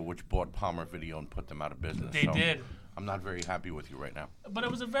Hollywood Video, which bought Palmer Video and put them out of business. They so did. I'm not very happy with you right now. But it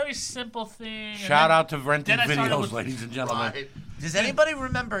was a very simple thing. and Shout then- out to renting then I started videos, with- ladies and gentlemen. Right. Does anybody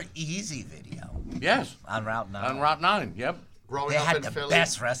remember Easy Video Yes, on Route 9? on Route 9. Yep. Growing They up had in the Philly.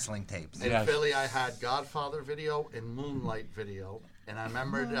 best wrestling tapes. In Yes. Philly, I had Godfather Video and Moonlight Video. And I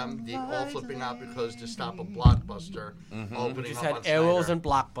remember them all flipping out because to stop a Blockbuster opening Just up had on Arrows Snyder. and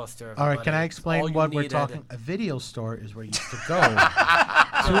Blockbuster. All right, can I All explain you what we're needed. talking? A video store is where you used to go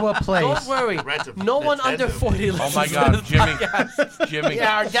to a place. Don't worry. Rent a No one under Nintendo. 40 listens Oh my to God, this Jimmy. podcast. Jimmy.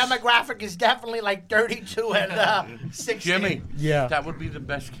 Yeah, our demographic is definitely like 32 and 16. Jimmy. Yeah. That would be the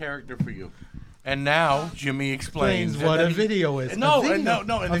best character for you. And now Jimmy explains Explains what and a then he- video is. No, a video,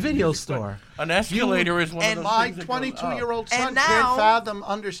 and a then video he explains- store. An escalator is one of and those My things that goes up. 22-year-old son And now- can't fathom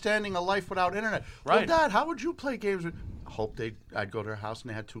understanding a life without internet. Right. Well, Dad, how would you play games with... I'd go to their house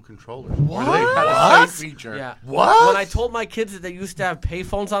and they had 2 controllers. Or they had a save feature. Yeah. What? When I told my kids that they used to have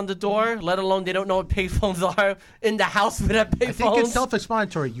payphones on the door, let alone they don't know what payphones are in the house with that payphones. I think it's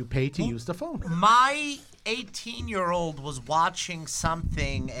self-explanatory. You pay to use the phone. My 18-year-old was watching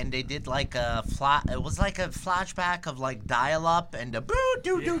something, and they did like a it was like a flashback of like dial-up and the boot,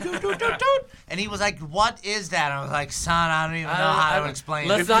 doot, doot, doot, doot, doot, doot. And he was like, "What is that?" I was like, "Son, I don't even know how to explain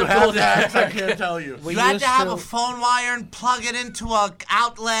let's it." not You go have there. that, I can't tell you. You had to have a phone wire and plug it into a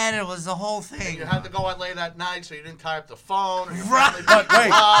outlet. It was the whole thing. You had to go out late at night so you didn't tie up the phone. Or your Right. family- But wait,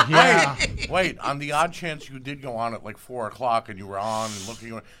 Yeah. wait. On the odd chance you did go on at like 4 o'clock and you were on and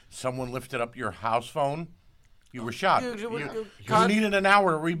looking, someone lifted up your house phone, you were shot. You needed an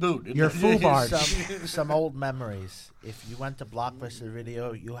hour to reboot. Your foobarge. Some old memories. If you went to Blockbuster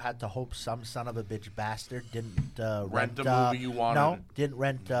Video, you had to hope some son of a bitch bastard didn't Rent the movie you wanted. No, didn't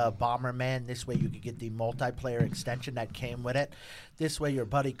rent Bomberman. This way you could get the multiplayer extension that came with it. This way your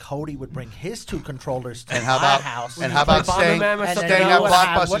buddy Cody would bring his 2 controllers to And how our about house. and how about Bomberman staying, or something staying at else?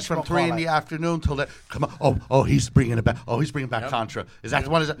 Blockbusters from Whatchamacallit. 3 in the afternoon till that? Come on! Oh, he's bringing it back. Oh, he's bringing back Contra. Is that the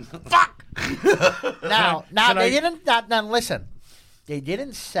one? Is it? Fuck! Now Can they I- didn't. Now listen, they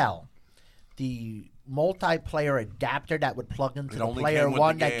didn't sell the multiplayer adapter that would plug into It the only player came with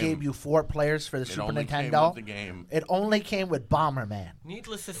one the that game. gave you 4 players for the Super only came Nintendo. with the game. It only came with Bomberman.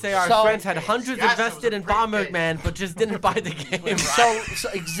 Needless to say, our So- friends had hundreds Yes, it was invested a in great Bomberman, but just didn't buy the game. So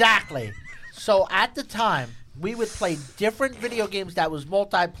exactly. So at the time, we would play different video games that was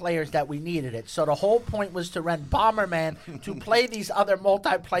multiplayers that we needed it. So the whole point was to rent Bomberman to play these other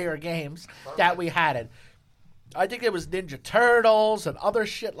multiplayer games that we had it. I think it was Ninja Turtles and other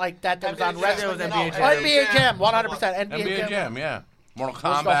shit like that that was on NBA Resident Jam. Evil. NBA Jam. NBA Jam, 100%. NBA Jam, yeah. Mortal was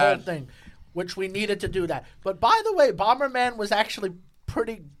the whole Kombat. thing, which we needed to do that. But by the way, Bomberman was actually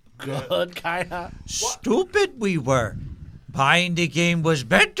pretty good, kind of. Stupid we were. Buying the game was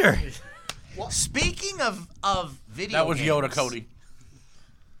better. Speaking of video That was games, Yoda, Cody.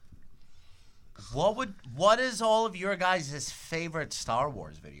 What is all of your guys' favorite Star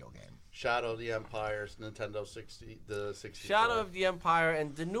Wars video game? Shadow of the Empire, Nintendo 60, the 64. Shadow of the Empire,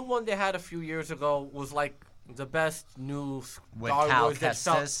 and the new one they had a few years ago was like the best new With Star Cal Wars that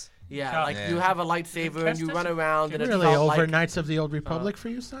felt. Kestis? Yeah, like Yeah. you have a lightsaber and you run around and it Really, felt over like Knights of the Old Republic for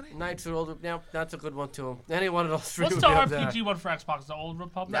you, Sonny? Knights of the Old. Yeah, that's a good one too. Any one of those 3 What's would the be up there. RPG one for Xbox? The Old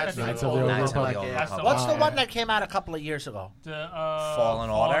Republic? That's I think Knights of the Old Knights of the Republic. Old That's the Republic. What's the one that came out a couple of years ago? The Fallen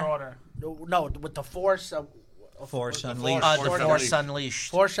Order? No, with the Force. Force the Unleashed. The Force Force Unleashed. Unleashed.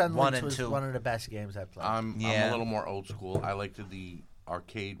 Force 1 Unleashed and was 2. one of the best games I played. I'm Yeah. a little more old school. I liked the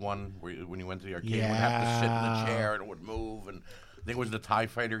arcade one where when you went to the arcade, you would have to sit in Yeah. the chair and it would move. And I think it was the TIE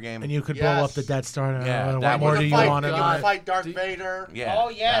Fighter game. And you could blow Yes. up the Death Star. And Yeah, what that more was do a you fight. want to You do? would fight Darth Vader. yeah, Oh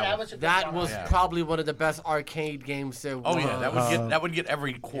yeah, that was a good That one. was Yeah. probably one of the best arcade games there was. Oh yeah, that would get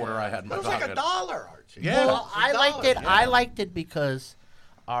every quarter I had in my It was like pocket. $1, Archie. Yeah. Well, I liked it. $1. I liked it because,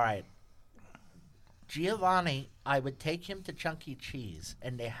 all right, Giovanni, I would take him to Chuck E. Cheese,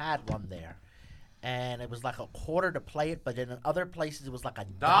 and they had one there, and it was like $1 to play it, but in other places it was like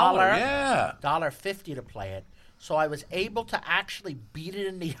 $1. Yeah. $1.50 to play it. So I was able to actually beat it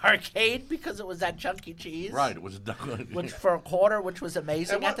in the arcade because it was at Chuck E. Cheese. Right, it was Which for $1, which was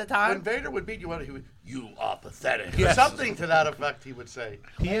amazing And at the when time. Vader would beat you, he would, "You are pathetic." Yes. Or something to that effect, he would say.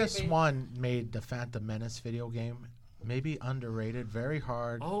 PS1 made the Phantom Menace video game maybe underrated, very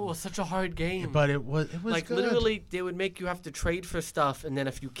hard, Oh, it was such a hard game. but it was like good. literally, they would make you have to trade for stuff, and then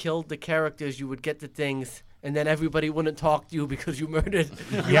if you killed the characters, you would get the things, and then everybody wouldn't talk to you because you murdered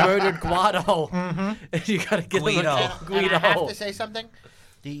murdered Guado. And you gotta get Guido. them And I have to say something.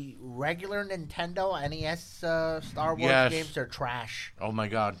 The regular Nintendo NES Star Wars Yes. games are trash. Oh my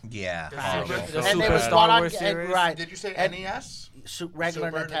God. Yeah. The horrible. Super- the And they Super was Star bought on Wars series. right. Did you say And- NES?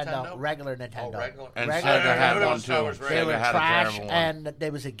 Regular Super Nintendo, Nintendo? regular Nintendo. Oh, regular. And Regular Sega had Nintendo one was Star Wars, too. right. They Sega were had trash, a terrible one. and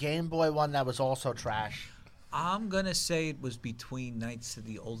there was a Game Boy one that was also trash. I'm gonna say it was between Knights of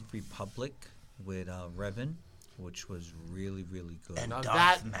the Old Republic with Revan which was really, really good. And Now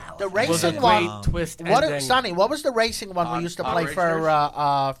Darth that- Malak. The was a racing great one. twist What, ending. Sonny? What was the racing one we used to play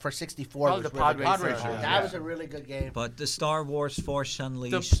for 64? Probably Was the really Pod good. Racer, That yeah. was a really good game. But the Star Wars Force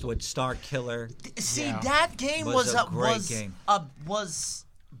Unleashed with Star Killer. See, Yeah. that game Was was a great game. was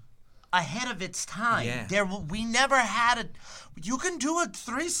ahead of its time. Yeah. We never had a. You can do a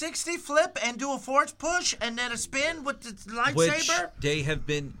 360 flip and do a force push and then a spin with the Which lightsaber. they have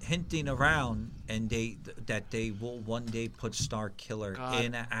been hinting around, and that they will one day put Star Killer God.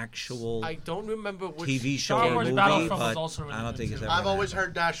 in an actual I don't remember which TV show Star or Wars movie, Battlefront was but also really I don't good, think it's too. ever I've gonna always happen.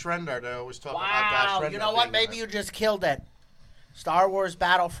 heard Dash Rendar. They always talk about Dash Wow, Rendar. you know what? being Maybe in you it. just killed it. Star Wars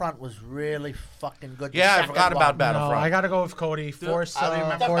Battlefront was really fucking good. The Yeah, I second forgot one. about No, Battlefront. I gotta go with Cody. Force, I don't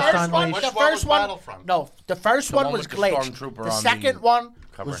remember. Force The first one, Unleashed. Which the one first was one, Battlefront? no, the first The one one was with the great. Stormtrooper The on the second one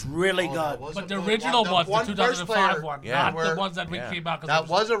cover. was really Oh, good. that was But a the good original one. ones, the One 2005 first one, Yeah. not the where- ones that yeah. came out. 'cause That it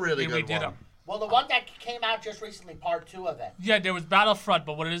was a really they good redid one. them. Well, the one that came out just recently, part 2 of it. Yeah, there was Battlefront,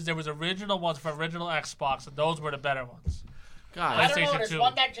 but what it is, there was original ones for original Xbox, and those were the better ones. God, I don't know. PlayStation This 2.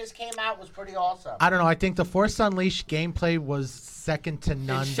 one that just came out was pretty awesome. I don't know. I think the Force Unleashed gameplay was second to in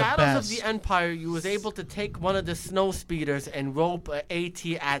none. The Shadows best. of the Empire, you was able to take one of the snow speeders and rope a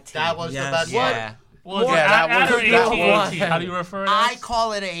AT at T. That was the Yes, best yeah. one. Well, Yeah, yeah, that was- or that AT-AT. was- How do you refer to I it?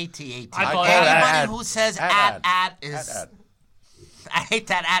 call it AT-AT. I call it Anybody ad. who says Ad. at is. Ad. I hate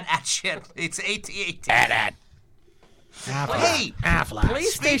that at shit. It's AT-AT. Affleck. Hey, Affleck.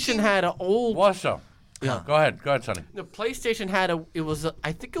 PlayStation had an old. What's up? Yeah. Go ahead, Sonny. The PlayStation had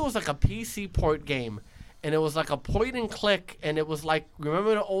I think it was like a PC port game, and it was like a point and click, and it was like,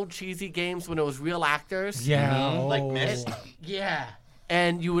 remember the old cheesy games when it was real actors? Yeah. Like oh. Mist. Yeah.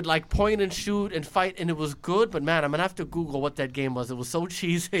 And you would like point and shoot and fight, and it was good, but man, I'm gonna have to Google what that game was. It was so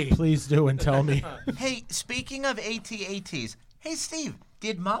cheesy. Please do and tell me. hey, speaking of AT-ATs, hey, Steve,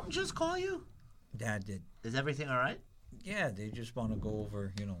 did Mom just call you? Dad did. Is everything all right? Yeah, they just want to go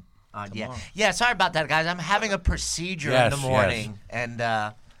over, Yeah. tomorrow. Yeah, sorry about that, guys. I'm having a procedure in Yes, the morning, and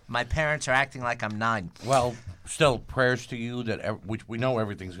my parents are acting like I'm 9. Well, still, prayers to you that we know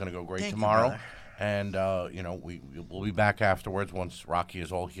everything's going to go great Thank you, tomorrow. brother. And, we'll be back afterwards once Rocky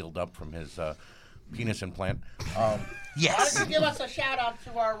is all healed up from his penis implant. Why Yes. don't you give us a shout out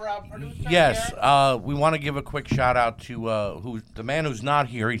to our producer? Yes, here? we want to give a quick shout out to the man who's not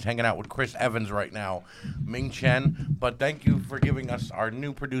here. He's hanging out with Chris Evans right now, Ming Chen. But thank you for giving us our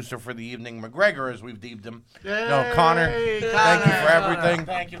new producer for the evening, McGregor, as we've deemed him. No, Connor. Thank you for everything.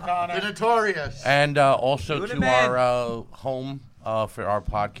 Thank you, Connor. The Notorious. And also Do the to man. our home for our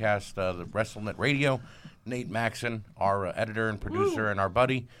podcast, the WrestleNet Radio, Nate Maxson, our editor and producer, and our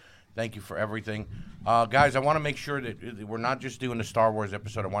buddy. Thank you for everything. Guys, I want to make sure that we're not just doing the Star Wars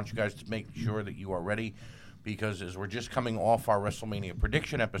episode. I want you guys to make sure that you are ready, because as we're just coming off our WrestleMania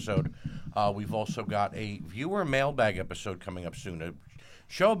prediction episode, we've also got a viewer mailbag episode coming up soon. A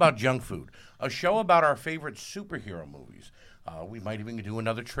show about junk food. A show about our favorite superhero movies. We might even do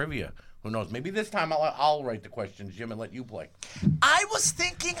another trivia. Who knows? Maybe this time I'll write the questions, Jim, and let you play. I was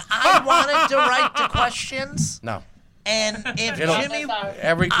thinking I wanted to write the questions, No. and if It'll- Jimmy...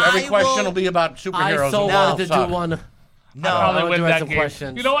 Every I question will- will be about superheroes. I so and wanted to suck. do one. No. Probably I'll win do that some game.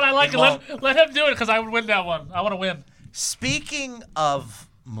 questions. You know what? I like it. won't. Let him do it because I would win that one. I want to win. Speaking of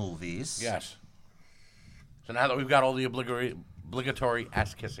movies... Yes. So now that we've got all the obligatory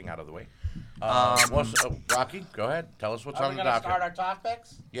ass kissing out of the way, Rocky, go ahead. Tell us what's Are on we the going to docket. start our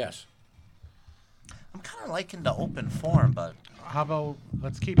topics? Yes. I'm kind of liking the open forum, but... How about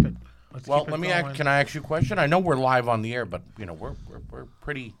let's keep it. Let's Well, keep it let me going. ask. Can I ask you a question? I know we're live on the air, but we're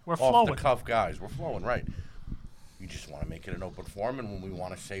pretty We're off flowing. the cuff guys. We're flowing, right? You just want to make it an open forum, and when we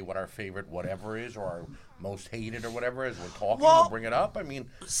want to say what our favorite whatever is, or our most hated or whatever is, we're talking. Well- we'll bring it up. I mean,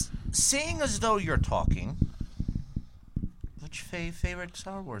 Seeing as though you're talking, what's your favorite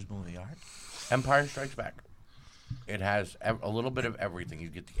Star Wars movie, Art? Empire Strikes Back. It has a little bit of everything. You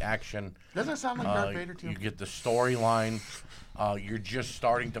get the action. Doesn't it sound like Darth Vader too? You get the storyline. You're just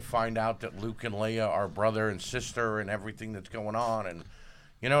starting to find out that Luke and Leia are brother and sister, and everything that's going on, and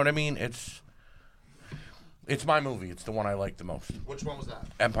you know what I mean. It's my movie. It's the one I like the most. Which one was that?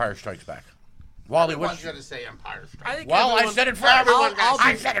 Empire Strikes Back. Wally, Everyone's what's going to say Empire Strikes. I think Well, I everyone- said it for everyone, guys.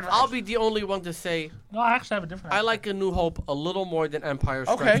 I I'll said it for I'll be the only one to say No, I actually have a different. I like A New Hope a little more than Empire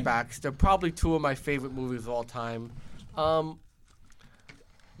Strikes Okay. Back. They're probably two of my favorite movies of all time.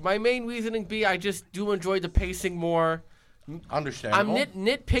 My main reasoning be I just do enjoy the pacing more. I'm understandable?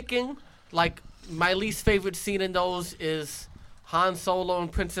 nitpicking. Like, my least favorite scene in those is Han Solo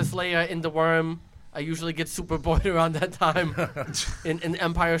and Princess Leia in the worm. I usually get super bored around that time in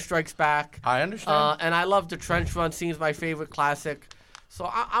Empire Strikes Back. I understand. And I love the trench run scenes, my favorite classic. So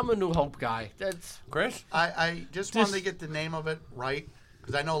I'm a New Hope guy. That's Chris? I just wanted to get the name of it right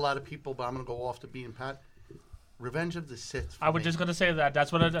because I know a lot of people, but I'm going to go off the beaten path. Revenge of the Sith. I was just gonna say that.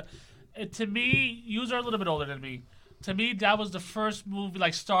 That's what to me. You are a little bit older than me. To me, that was the first movie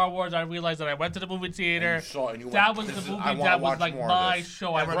like Star Wars. I realized that I went to the movie theater. That was the movie that was like my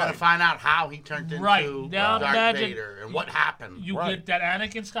show. And we're going to find out how he turned into now Darth imagine Vader and what happened. You get that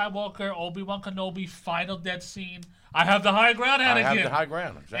Anakin Skywalker, Obi-Wan Kenobi final death scene. I have the high ground, Anakin. I have the high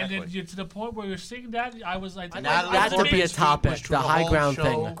ground, exactly. And then to the point where you're seeing that, I was like, that could be a topic, the high ground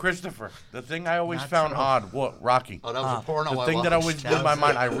thing. Christopher, the thing I always found odd, what, Rocky? Oh, that was a porno. The thing that always blew my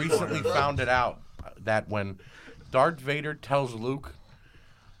mind, I recently found it out, that when Darth Vader tells Luke,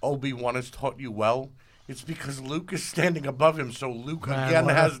 Obi-Wan has taught you well, it's because Luke is standing above him, so Luke again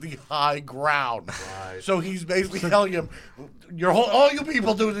has the high ground. Right. So he's basically telling him, all you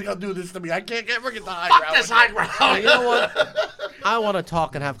people do this to me. I can't ever get the high ground. Fuck this high ground. You know what? I want to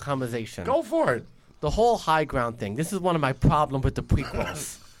talk and have conversation. Go for it. The whole high ground thing. This is one of my problems with the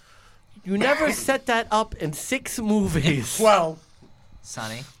prequels. You never set that up in 6 movies. Well,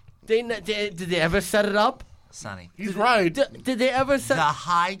 Sonny. Did they ever set it up? Sonny. He's right. Did they ever set the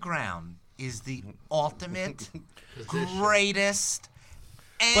high ground is the ultimate, greatest,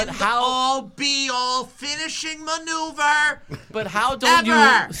 and all be all finishing maneuver. But how don't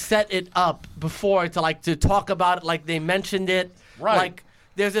you set it up before to talk about it like they mentioned it? Right. Like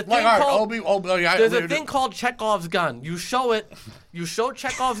there's a thing called there's a thing called Chekhov's gun. You show it. You show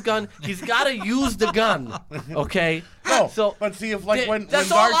Chekhov's gun. He's got to use the gun. Okay. No. So but see if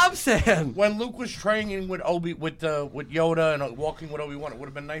that's all I'm saying. When Luke was training with Yoda and walking with Obi-Wan, it would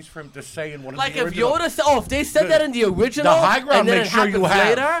have been nice for him to say in one of the original. Like if Yoda if they said that in the original, the high ground, and then make sure you have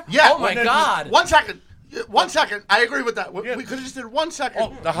later. Yeah. Oh my God. 1 second. 1 second. I agree with that. We could have just did 1 second.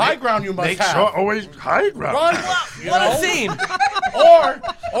 Oh, the high ground you must have. Sure, always high ground. What a scene.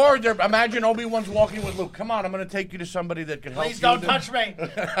 Or imagine Obi-Wan's walking with Luke. Come on, I'm going to take you to somebody that can help you. Please don't touch me.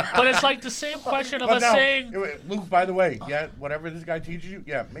 But it's like the same question of us saying. Luke, by the way, whatever this guy teaches you,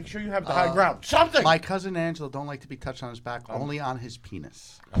 make sure you have the high ground. Something. My cousin Angela don't like to be touched on his back, only on his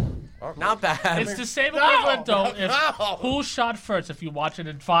penis. Not bad. It's the same equivalent, though. Who shot first? If you watch it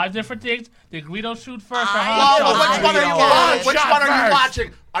in 5 different things, did Guido shoot first or Han shot first? Which one are you watching? Which one are you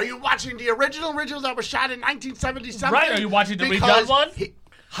watching? Are you watching the original that was shot in 1977? Right. Are you watching the redone one?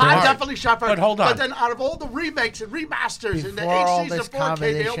 Han definitely shot first. But hold on. But then out of all the remakes and remasters and the Before all HDs this and 4K, they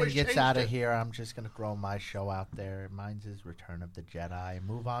conversation always gets changed out of it. here, I'm just going to throw my show out there. Mine's is Return of the Jedi.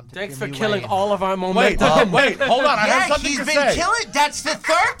 Move on to Thanks Jimmy for killing Wayne. all of our momentum. Wait, hold on. I have something he's to been say. killing. That's the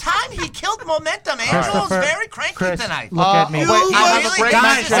 3rd time he killed momentum. Angelo's very cranky tonight. Look at me. You I have a really great got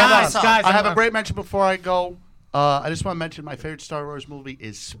mention. this episode. I have a great mention before I go. I just want to mention my favorite Star Wars movie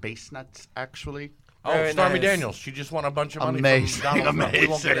is Space Nuts, actually. Very Stormy nice. Daniels. She just won a bunch of money Amazing. from Donald Trump. We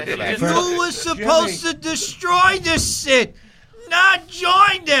won't get into that. You were supposed to destroy the Sith, not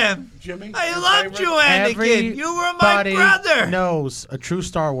join them. Jimmy, I your loved favorite? you, Anakin. You were my brother. Knows a true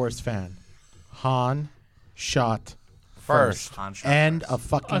Star Wars fan. Han shot First. End of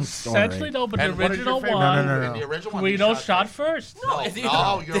fucking story. Essentially, though, but the And what is your original favorite? one, No. The original one, he Guido shot first. No, It's you're either-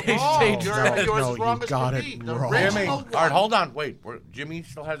 wrong. they changed Yours it. is No, wrong you as got can it be. The wrong. Jimmy, original all right, hold on. Wait. Jimmy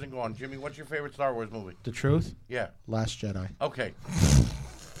still hasn't gone. Jimmy, what's your favorite Star Wars movie? The truth? Yeah. Last Jedi. Okay.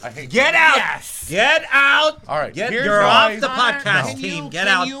 I hate Get out! Yes. Get out! All right. Here's You're why- off the podcast Can team. you, Get can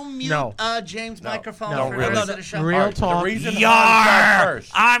out! you mute No. James' No. microphone No, for really. the rest of the show? Real All right, talk. The reason Han shot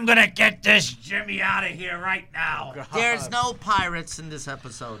first. I'm gonna get this Jimmy out of here right now. There's no pirates in this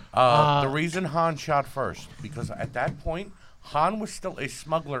episode. The reason Han shot first, because at that point, Han was still a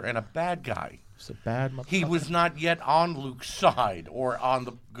smuggler and a bad guy. It's a bad motherfucker. He was not yet on Luke's side or on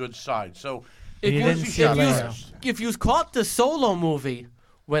the good side. So If You you, didn't see that. if you caught the Solo movie,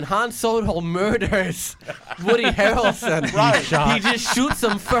 when Han Solo murders Woody Harrelson, Right. he just shoots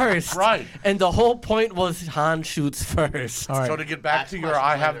him first. Right. And the whole point was Han shoots first. All right. So to get back to your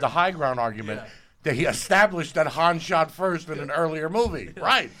I have the high ground argument, that he established that Han shot first in an earlier movie.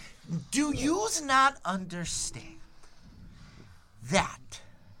 Right. Do yous not understand that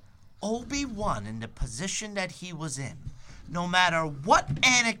Obi-Wan, in the position that he was in, no matter what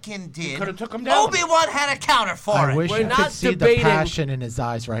Anakin did, coulda took him down. Obi-Wan had a counter for I it. wish We're you not could see debating- the passion in his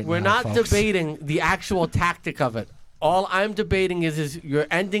eyes right We're now, not folks. debating the actual tactic of it. All I'm debating is you're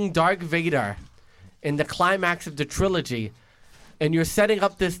ending Darth Vader in the climax of the trilogy, and you're setting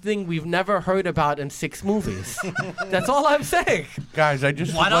up this thing we've never heard about in 6 movies. That's all I'm saying. Guys, I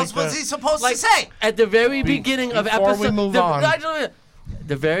just What would else like was to- he supposed Like to say? at the very beginning of before episode, we move on.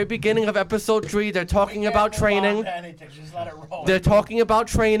 the very beginning of episode 3, they're talking about training. They're talking about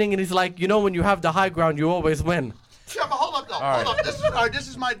training, and he's like, when you have the high ground, you always win. Yeah, but hold up, though. right. hold up. This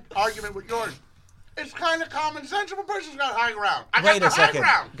is my argument with yours. It's kind of common sense if a person's got high ground. I Wait got a the high second,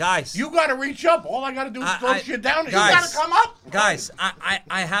 ground. guys. You got to reach up. All I got to do is throw shit down. You guys, got to come up. Guys,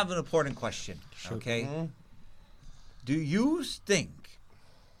 I have an important question. Okay. Mm-hmm. Do you think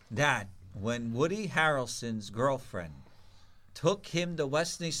that when Woody Harrelson's girlfriend took him to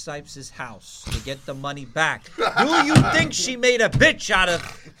Wesley Snipes' house to get the money back, do you think she made a bitch out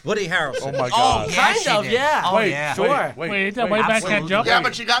of Woody Harrelson? Oh my God. Kind of, yeah. Oh, Wait, yeah. Sure. Wait, ain't that way back can't jump? Yeah,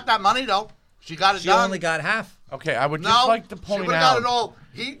 but she got that money though. She got it She done. only got half. Okay, I would just like to she point would have got it out. all.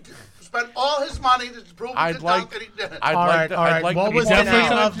 He spent all his money to prove I'd his like- dunk, and he did it. I'd All like right, to, all I'd right. like What to was be the pointed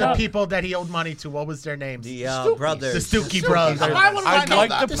name out. of the people that he owed money to? What was their names? The brothers. The Stookie Brothers. Why would I I'd know like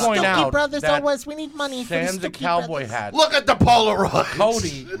that? to point out that we need money Sans a cowboy hat. Look at the Polaroid.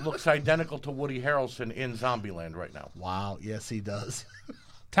 Cody looks identical to Woody Harrelson in Zombieland right now. Wow, yes, he does.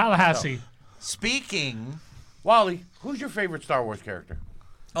 Tallahassee. Speaking, Wally, who's your favorite Star Wars character?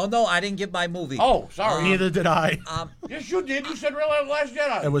 Oh, no, I didn't give my movie. Oh, sorry. Neither did I. Yes, you did. You said Real Last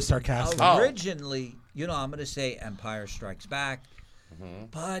Jedi. It was sarcastic. Originally, I'm going to say Empire Strikes Back,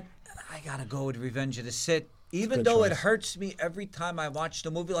 but I got to go with Revenge of the Sith. Even good though it choice. hurts me every time I watch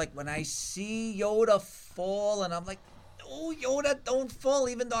the movie, like when I see Yoda fall and I'm like, oh, Yoda, don't fall,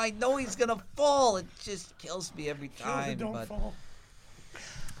 even though I know he's going to fall. It just kills me every time. Don't But fall.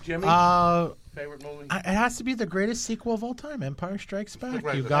 Jimmy, favorite movie? It has to be the greatest sequel of all time, Empire Strikes Back.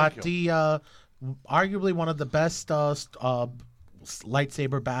 Right, You thank got the arguably one of the best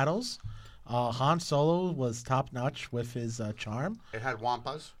lightsaber battles. Han Solo was top notch with his charm. It had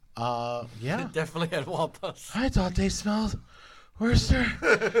wampas. Yeah. Definitely had Wampas. I thought they smelled worse there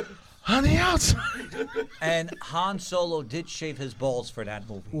on the outside. And Han Solo did shave his balls for that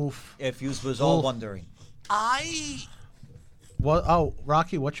movie. Oof. If you was all Oof. wondering. What? Oh,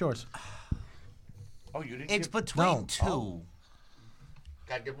 Rocky, what's yours? Oh, you didn't. it's give- between No. two.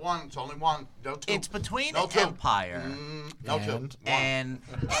 Gotta give one. It's only one. No two. It's between No two. Empire No two. And- and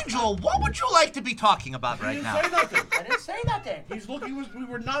Angel. What would you like to be talking about right now? Say nothing. I didn't say nothing. He's looking. We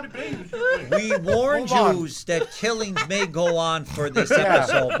were not agreeing. We warned Move on. you that killings may go on for this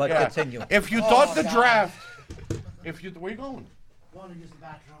episode, but continue. If you thought the draft, where you going? Going to use the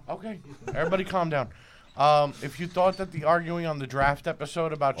bathroom. Okay, everybody, calm down. If you thought that the arguing on the draft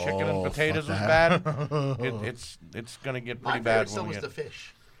episode about chicken and potatoes was bad, it's gonna get My pretty favorite bad still when we was get. the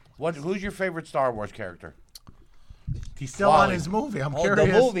fish. Who's your favorite Star Wars character? He's still on Wally. his movie. I'm Oh,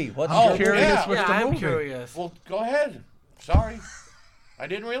 curious. the movie. What's I'm your curious yeah. with Yeah, the I'm movie. curious. Well, go ahead. Sorry, I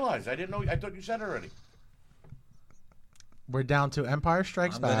didn't realize. I didn't know. I thought you said it already. We're down to Empire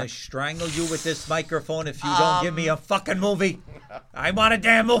Strikes I'm Back. gonna strangle you with this microphone if you don't give me a fucking movie. I want a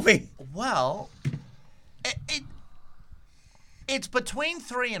damn movie. Well, it's between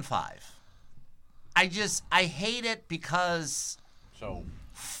 3 and 5. I hate it because So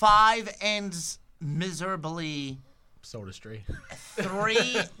 5 ends miserably. SodaStream. 3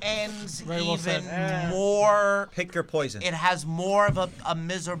 ends Very well even said. more. Pick your poison. It has more of a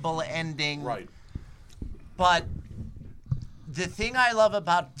miserable ending. right. But the thing I love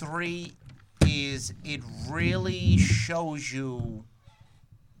about 3 is it really shows you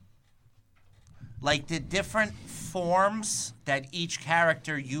like the different forms that each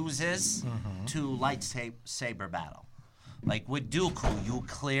character uses to lightsaber battle. Like with Dooku, you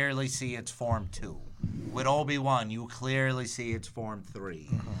clearly see its form 2. With Obi-Wan, you clearly see its form 3.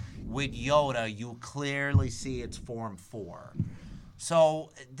 With Yoda, you clearly see its form 4. So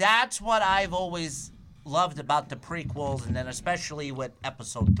that's what I've always loved about the prequels, and then especially with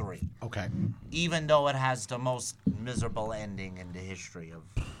Episode 3. Okay. Even though it has the most miserable ending in the history of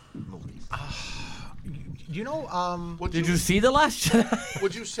movies. You know, Did you see The Last Jedi?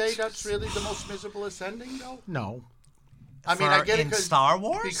 Would you say that's really the most miserable ending, though? no. I mean, I For- get it in 'cause- Star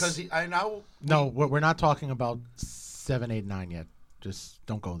Wars? because I know. No, we're not talking about 7, 8, 9 yet. Just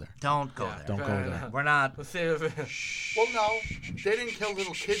don't go there. Don't go there. Don't go there. We're not. Let's see if Well, no, they didn't kill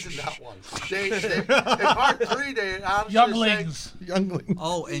little kids in that one. They in part 3, they honestly Younglings. Youngling.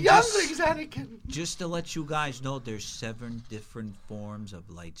 Oh, and Younglings, Anakin. just to let you guys know, there's 7 different forms of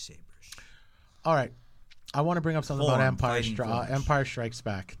lightsabers. All right. I want to bring up something about Fighting forms. Empire Strikes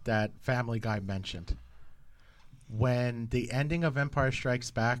Back that Family Guy mentioned. When the ending of Empire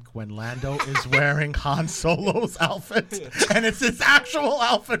Strikes Back, when Lando is wearing Han Solo's outfit, and it's his actual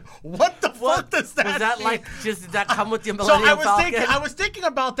outfit, what the fuck does that Was that mean? like just did that come with your So Millennium Falcon? I was thinking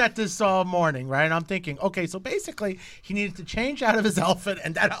about that this morning, right? And I'm thinking, okay, so basically he needed to change out of his outfit,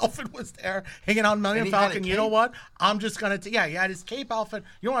 and that outfit was there hanging on Millennium And he had a Falcon. You know cape? what? I'm just gonna he had his cape outfit.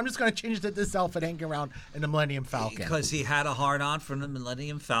 You know what? I'm just gonna change to this outfit hanging around in the Millennium Falcon. Because he had a hard-on from the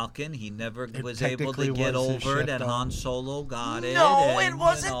Millennium Falcon. He never was able to technically get was his over it, ship, and though. Han Solo got it. No, and, it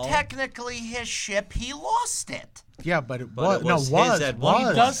wasn't you know, technically his ship. He lost it. Yeah, but it But was it was his at one point.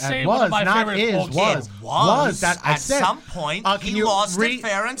 He does say one of my not favorite is, quotes. was. It was. That I At said. some point, Can he you lost it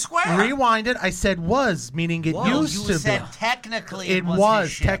fair and square. Rewind it. I said was, meaning it No, used you to said be. technically It was was.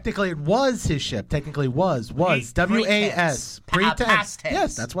 his ship. Technically, it was his ship. Technically, was. Pretense. W-A-S. Past tense.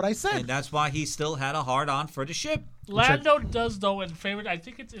 Yes, that's what I said. And that's why he still had a hard-on for the ship. Lando does though in favorite. I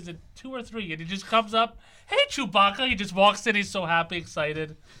think is it 2 or 3, and he just comes up. Hey, Chewbacca! He just walks in. He's so happy,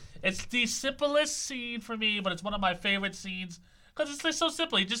 excited. It's the simplest scene for me, but it's one of my favorite scenes because it's just so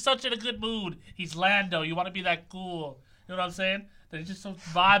simple. He's just such in a good mood. He's Lando. You want to be that cool. You know what I'm saying? That he's just so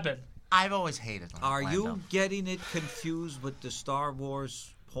vibing. I've always hated Are Lando. you getting it confused with the Star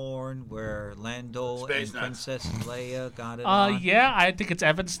Wars porn where Lando Space and Nuts. Princess Leia got it on? Yeah, I think it's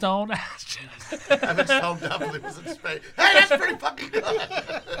Evan Stone. Evan Stone definitely was in space. Hey, that's pretty fucking good.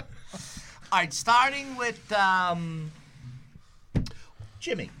 All right, starting with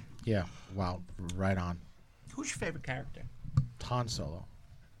Jimmy. Yeah. Wow. Right on. Who's your favorite character? Han Solo.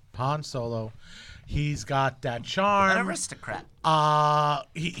 Han Solo. He's got that An charm. aristocrat.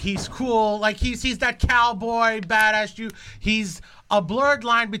 He's cool. Like he's that cowboy badass. He's a blurred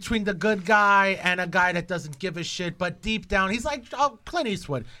line between the good guy and a guy that doesn't give a shit. But deep down, he's like Clint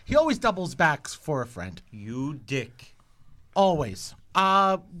Eastwood. He always doubles back for a friend. You dick. Always.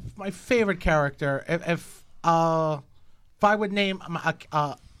 My favorite character. If I would name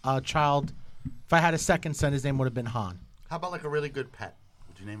a child, if I had a second son, his name would have been Han. How about like a really good pet?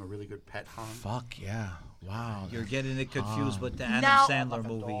 Would you name a really good pet, Han? Fuck yeah! Wow. You're getting it confused with the Adam Now- Sandler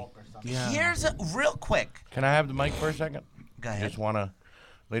movie. Yeah. Here's a real quick. Can I have the mic for a second? Go ahead. Just want to,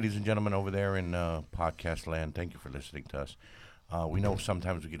 ladies and gentlemen over there in podcast land, thank you for listening to us. We know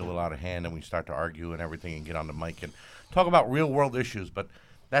sometimes we get a little out of hand and we start to argue and everything and get on the mic and talk about real world issues, but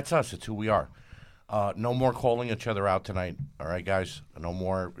that's us. It's who we are. No more calling each other out tonight. All right, guys? No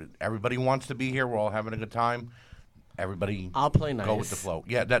more. Everybody wants to be here. We're all having a good time. Everybody I'll play nice. go with the flow.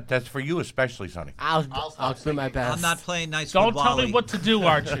 Yeah, that's for you especially, Sonny. I'll stop do my best. I'm not playing nice Don't with tell Wally. me what to do,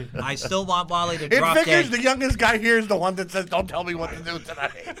 Archie. I still want Wally to It drop figures dead. the youngest guy here is the one that says, don't tell me what to do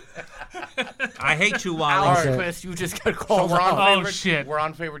tonight. I hate you, Wally. Ouch, Okay. Chris, you just got So called we're on out. favorite, shit. We're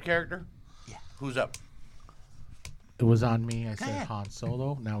on favorite character? Yeah. Who's up? It was on me. I said ahead. Han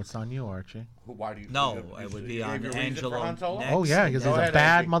Solo. Now it's on you, Archie. Why do you? No, you- it would be you on have your reason for Angelo Han Solo? next. Oh yeah, because Go he's a ahead,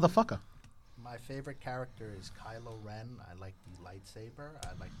 bad Angie. motherfucker. My favorite character is Kylo Ren. I like the lightsaber. I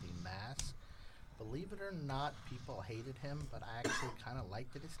like the mask. Believe it or not, people hated him, but I actually kind of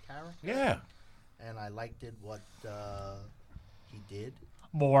liked it, his character. Yeah. And I liked it what he did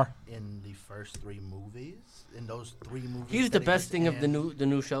More. in the first 3 movies. In those 3 movies, He's the that he best was thing of the in.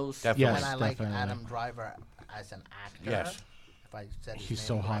 new shows. Definitely. And I like definitely. Adam Driver as an actor. Yes. If I said his He's name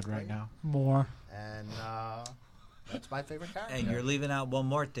so hot correctly. right now. More. And that's my favorite character. And you're leaving out one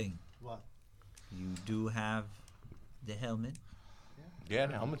more thing. What? You do have the helmet. Yeah,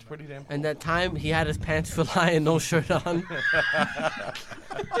 the helmet's pretty damn cool. And that time he had his pants fly and no shirt on.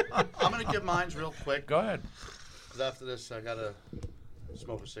 I'm gonna give mine real quick. Go ahead. 'Cause after this, I gotta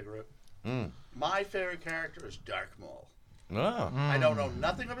smoke a cigarette. My favorite character is Darth Maul. Oh. I don't know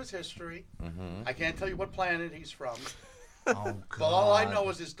nothing of his history. I can't tell you what planet he's from. Oh, But all I know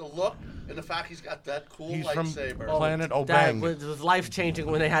is the look and the fact he's got that cool He's from lightsaber. Planet That Obang. was life changing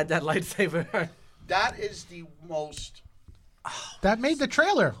when they had that lightsaber. That is the most. That made the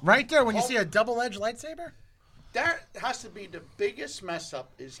trailer right there when you see a double-edged lightsaber. That has to be the biggest mess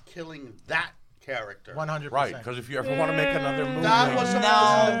up is killing that character. 100%. Right, because if you ever want to make another movie, That was supposed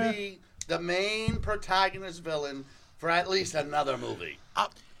No. to be the main protagonist villain for at least another movie.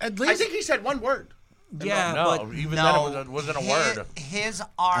 At I least think he said one word. Yeah, no, but even no, then it wasn't a word. His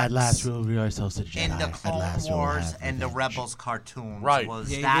arcs we'll reveal ourselves to Jedi. in the Clone Wars and the Rebels cartoons Right.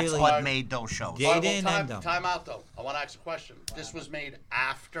 was Yeah, that's really. what made those shows. Yeah. All right, didn't end time, up. time out though. I want to ask a question. This was made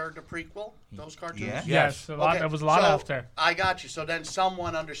after the prequel, those cartoons? Yeah. Yes, a lot, Okay, it was a lot so after. I got you. So then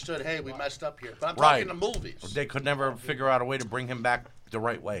someone understood, hey, we messed up here. But I'm Right. talking the movies. They could never figure out a way to bring him back the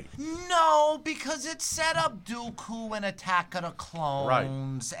right way. No, because it set up Dooku and Attack of the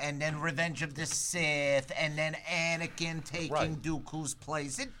Clones, and then Revenge of the Sith, and then Anakin taking Dooku's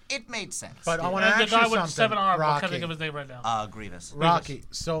place. It made sense. But I want to And the ask you guy something, with 7 arms, I can't Rocky. think of his name right now. Grievous. Rocky,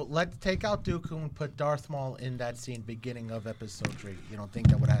 so let's take out Dooku and put Darth Maul in that scene beginning of episode 3. You don't think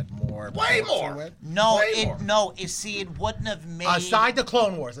that would have had more? Way to more. it? No, Way more. it wouldn't have made... Aside the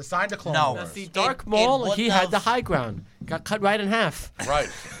Clone Wars. No. Wars. See, It- Dark it Maul, wouldn't he had have- the high ground. Got cut right in half. Right.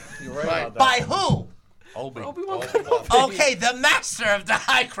 You're right about that. By who? Obi-Wan Okay, the master of the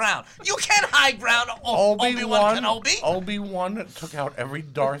high ground. You can't high ground Obi-Wan Kenobi. Obi-Wan took out every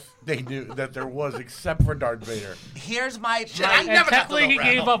Darth they knew that there was except for Darth Vader. Here's my... I And never got to technically, the he round.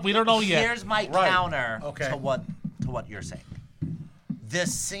 gave up. We don't know yet. Here's my Right. counter Okay. to what you're saying. The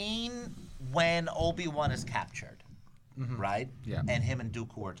scene when Obi-Wan is captured, right? Yeah. And him and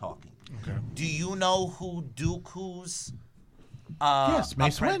Dooku are talking. Okay. Do you know who Dooku's Yes,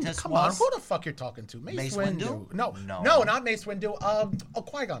 Mace Windu. apprentice Come was? on, who the fuck you're talking to? Mace Windu? Windu? No, No. not Mace Windu.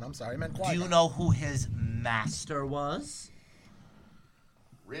 Qui-Gon. I'm sorry, I meant Qui-Gon. Do you know who his master was?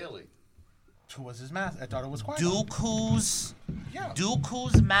 Really? who was his master? I thought it was Qui-Gon.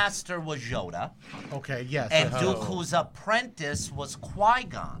 Dooku's master was Yoda, Okay, yes. and yes. Dooku's apprentice was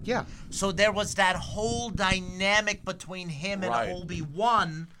Qui-Gon. Yeah. So there was that whole dynamic between him and Right.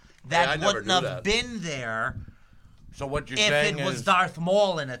 Obi-Wan I that never wouldn't knew have that. been there So what you're if saying it was is Darth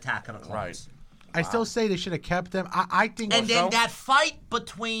Maul in Attack of the Clones. right. I still say they should have kept them. I think. And then So? that fight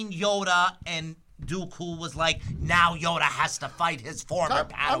between Yoda and Dooku was like, now Yoda has to fight his former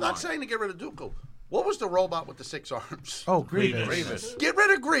Padawan. I'm not saying to get rid of Dooku. What was the robot with the 6 arms? Oh, Grievous. Grievous. Get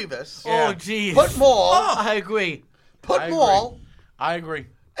rid of Grievous. Oh, jeez. Put Maul. I agree. Put I Maul. I agree.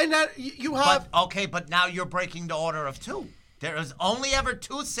 And that you have. But now you're breaking the order of 2. There is only ever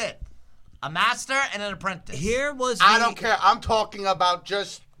 2 Sith. A master and an apprentice. Here was I don't care. I'm talking about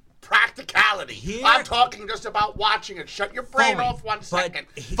just practicality. Here- I'm talking just about watching it. Shut your brain Fully. off 1 second.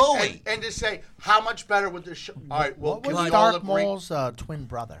 Fully. And just say, how much better would this show? All right, well, What can was we all Darth agree? Maul's twin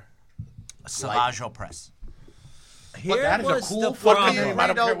brother? Savage Opress. Here that is a was cool the fucking problem. name. I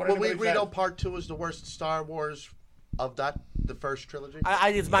don't care what When we anybody Rito says. Part 2 is the worst Star Wars of the first trilogy?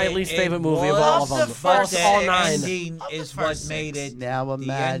 It's my least favorite It movie of all of was them. the first all the 9. ending is what first made 6. it. Now the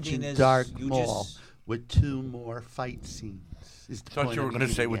imagine ending is Dark you Maul just- with 2 more fight scenes. Is the Thought point you were I'm going to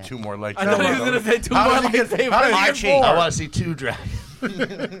getting say with at. 2 more lights. I thought he was going to say 2 more lightsabers. Archie. I want to see 2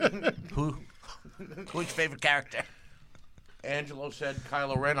 dragons. Who's your favorite character? Angelo said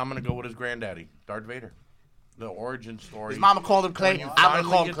Kylo Ren. I'm going to go with his granddaddy, Darth Vader. The origin story. His mama called him Clay. When you I'm going to finally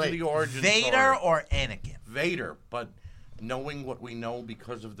call him get to Clay. the origin Vader story. or Anakin? Vader, but knowing what we know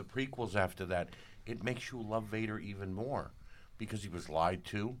because of the prequels after that, it makes you love Vader even more because he was lied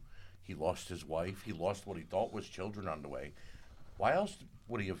to. He lost his wife. He lost what he thought was children on the way. Why else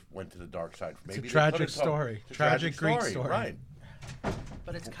would he have went to the dark side? Maybe they tragic could've come- story. It's a Tragic Greek story. Right.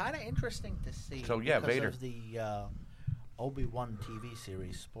 But it's kind of interesting to see. So, yeah, because Vader. of the Obi-Wan TV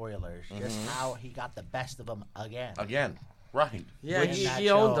series spoilers, just how he got the best of them again. Again. Right. Yeah, In he that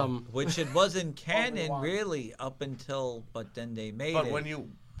owned show. them. Which it wasn't canon Obi-Wan. really up until, but then they made But it. when you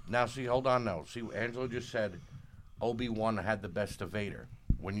now see, hold on now. See, Angelo just said Obi-Wan had the best of Vader.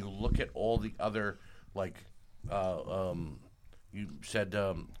 When you look at all the other, like, you said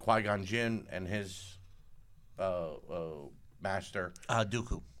Qui-Gon Jinn and his master.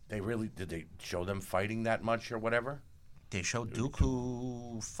 Dooku. Did they show them fighting that much or whatever? They showed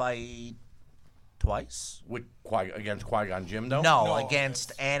Dooku fight twice. Against Qui-Gon Jinn though? No,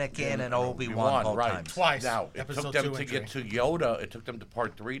 against Anakin and Obi-Wan both right. times. Twice. Now it Episode took them 2 to and get 3. to Yoda. It took them to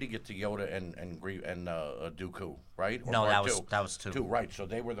part 3 to get to Yoda and Dooku, right? Or No, part that was 2. 2, right? So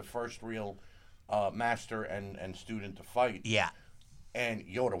they were the first real master and student to fight. Yeah, And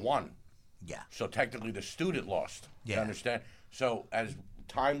Yoda won. yeah. So technically the student lost. You Yeah. understand? So as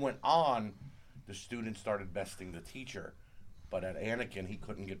time went on, the student started besting the teacher. But at Anakin, he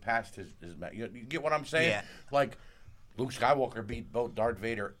couldn't get past his you get what I'm saying? Yeah. Like, Luke Skywalker beat both Darth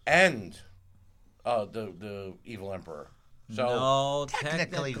Vader and the evil Emperor. So, no,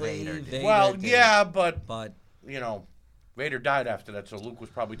 Technically Vader did. well, did, yeah, but, but Vader died after that, so Luke was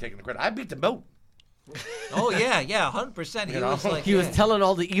probably taking the credit. I beat the boat. oh yeah, 100%. He was like He was telling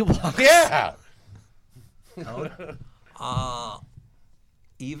all the Ewoks. Yeah.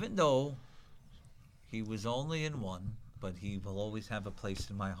 even though he was only in one, but he will always have a place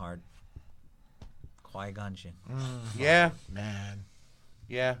in my heart. Qui-Gon Jinn. Yeah. Man.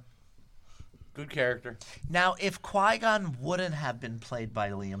 Yeah. Good character. Now, if Qui-Gon wouldn't have been played by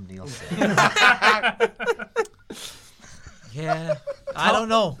Liam Neeson, Yeah. I don't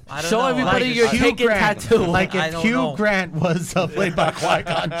know. Show everybody Like your Hugh Taken Grant. tattoo. Like I if don't Hugh know. Grant was played by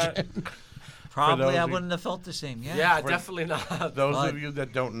Qui-Gon Jinn. Probably those I who- wouldn't have felt the same. Yeah. Yeah, definitely not. Those But- of you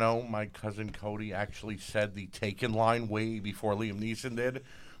that don't know, my cousin Cody actually said the Taken line way before Liam Neeson did,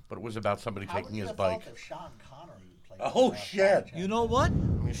 but it was about somebody taking his bike. Oh shit! You know what? I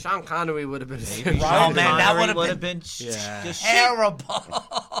mean, Sean Connery would have been. Oh man, that Connery would have been just terrible.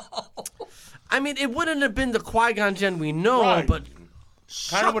 I mean, it wouldn't have been the Qui-Gon Jinn we know, Right. but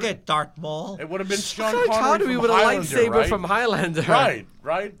Suck it, Darth Maul. It would have been Sean Sean Connery Connery from with a Highlander, lightsaber right? from Highlander.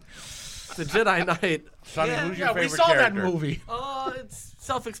 Right. The Jedi Knight. Sonny, who's your Yeah, favorite we saw character? that movie. It's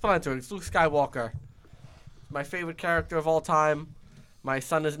self-explanatory. It's Luke Skywalker. My favorite character of all time. My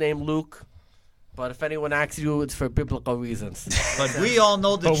son is named Luke. But if anyone asks you, it's for biblical reasons. But we all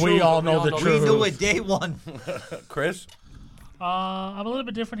know the But truth. we all know the We truth. knew it day one. Chris? I'm a little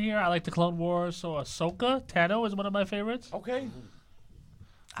bit different here. I like the Clone Wars, so Ahsoka Tano is one of my favorites. Okay.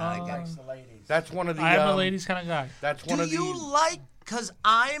 Likes the ladies. That's one of the. I am a ladies kind of guy. That's one Do of the. you like? Because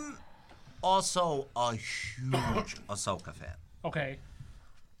I'm also a huge Ahsoka fan. Okay.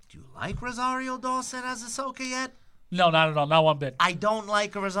 Do you like Rosario Dawson as Ahsoka yet? No, not at all. Not one bit. I don't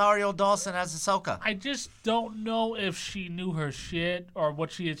like Rosario Dawson as Ahsoka. I just don't know if she knew her shit or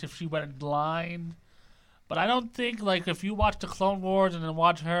what she is, if she went blind. But I don't think, like, if you watch the Clone Wars and then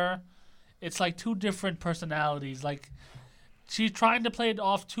watch her, it's like two different personalities. Like, she's trying to play it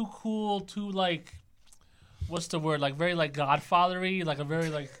off too cool, too, like, what's the word? Like, very, like, Godfather-y, like a very,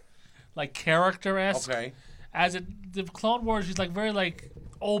 like character-esque. Okay. As the Clone Wars, she's, like, very, like,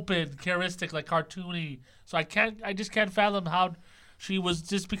 open, charismatic, like, cartoony. So I just can't fathom how she was,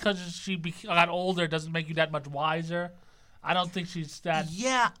 just because she got older doesn't make you that much wiser. I don't think she's that.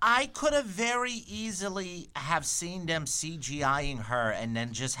 Yeah, I could have very easily have seen them CGIing her and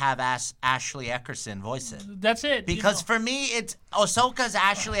then just have Ashley Eckerson voice it. That's it. Because for me, it's Ahsoka's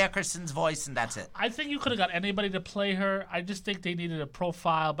Ashley Eckerson's voice, and that's it. I think you could have got anybody to play her. I just think they needed a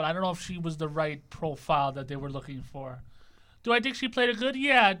profile, but I don't know if she was the right profile that they were looking for. Do I think she played it good?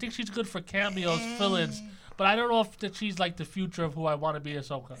 Yeah, I think she's good for cameos, fill-ins, but I don't know if that she's like the future of who I want to be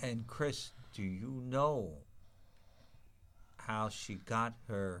Ahsoka. And Chris, do you know how she got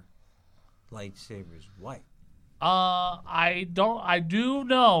her lightsabers white? I do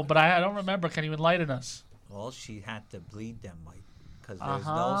know, but I don't remember. Can you enlighten us? Well, she had to bleed them white because there's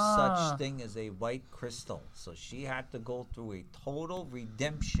no such thing as a white crystal. So she had to go through a total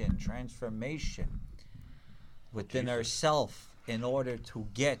redemption, transformation within herself in order to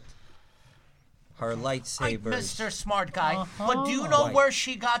get her lightsabers. Mr. Smart Guy. But do you know White. where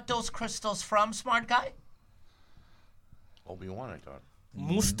she got those crystals from, Smart Guy? Obi-Wan, I thought.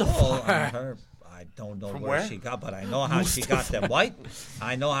 Mustafar. I don't know From where where? she got, but I know how she got them white.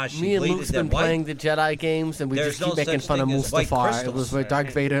 I know how she Me and bleeded Luke's them been white. playing the Jedi games, and we There's just keep no making such fun of thing as white Mustafar. It crystals. was where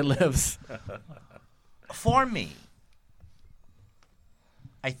Darth Vader lives. For me,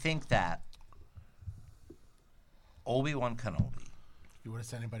 I think that Obi-Wan Kenobi You would have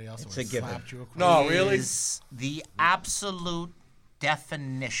said anybody else It's would have a given. slapped you. No, really? is the absolute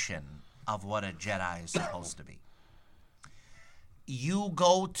definition of what a Jedi is supposed to be. You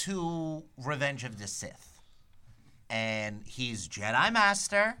go to Revenge of the Sith, and he's Jedi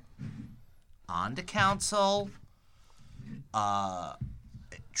Master, on the council,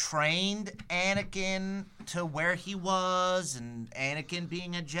 trained Anakin to where he was, and Anakin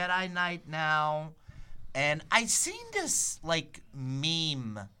being a Jedi Knight now. And I seen this, like,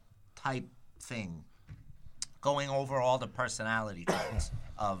 meme type thing going over all the personality traits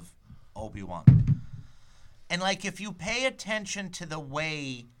of Obi-Wan. And, like, if you pay attention to the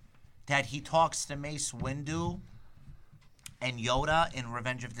way that he talks to Mace Windu and Yoda in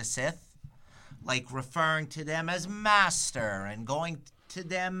Revenge of the Sith, like referring to them as master and going to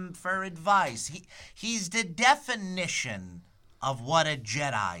them for advice, he's the definition of what a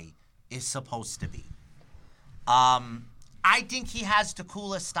Jedi is supposed to be. I think he has the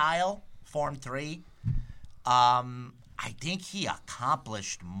coolest style, Form 3. I think he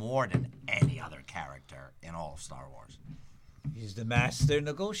accomplished more than any other character in all of Star Wars. He's the master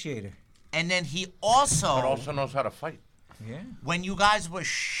negotiator. And then he also, But also knows how to fight. Yeah. when you guys were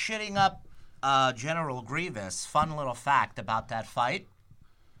shitting up General Grievous, fun little fact about that fight.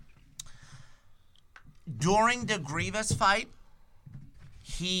 During the Grievous fight,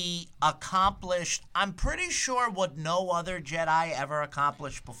 he accomplished, I'm pretty sure, what no other Jedi ever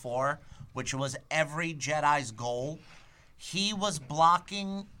accomplished before, which was every Jedi's goal. He was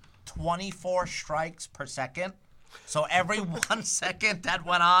blocking 24 strikes per second. So every 1 second that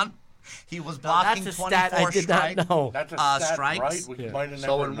went on, he was blocking That's a 24 stat I did strikes. not know. That's a stat, strikes? right? We might have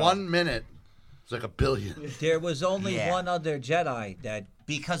So never in known. 1 minute, It's like 1 billion. There was only Yeah. one other Jedi that.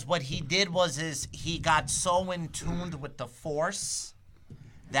 Because what he did was he got so in tuned with the Force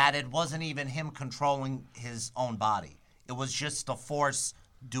that it wasn't even him controlling his own body. It was just the Force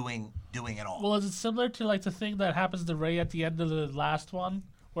doing it all. Well, is it similar to like the thing that happens to Rey at the end of the last one,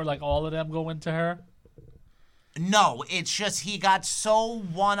 where like all of them go into her? No, it's just he got so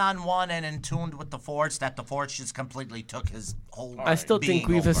one-on-one and in tuned with the Force that the Force just completely took his whole I still think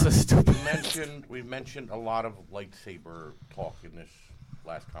being Grievous over. is stupid. We mentioned a lot of lightsaber talk in this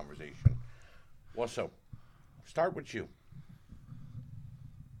last conversation. Well, so start with you.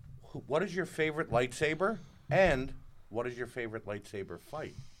 What is your favorite lightsaber, and what is your favorite lightsaber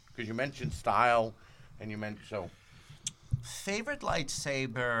fight? Because you mentioned style, and you mentioned so. Favorite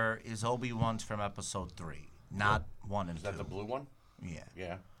lightsaber is Obi-Wan's from Episode 3, not 1 and 2. Is that the blue one? Yeah.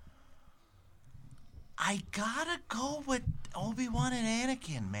 Yeah. I gotta go with Obi-Wan and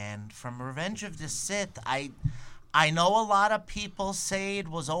Anakin, man, from Revenge of the Sith. I know a lot of people say it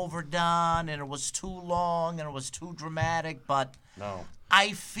was overdone and it was too long and it was too dramatic, but No.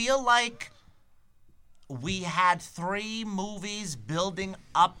 I feel like we had 3 movies building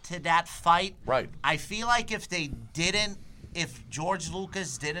up to that fight. Right. I feel like if George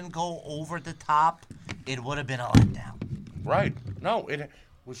Lucas didn't go over the top, it would have been a letdown. Right. No, it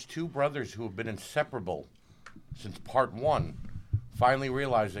was two brothers who have been inseparable since part 1, finally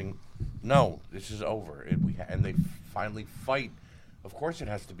realizing, no, this is over. And they finally fight. Of course, it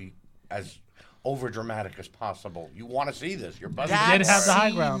has to be as over dramatic as possible. You want to see this. You're buzzing. That did have the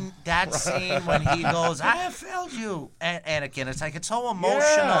high ground. That scene when he goes, "I have failed you," Anakin. It's like it's so emotional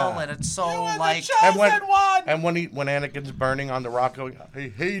Yeah. and it's so like. And when Anakin's burning on the rock, going, "I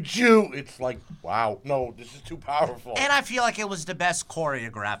hate you," it's like, wow, no, this is too powerful. And I feel like it was the best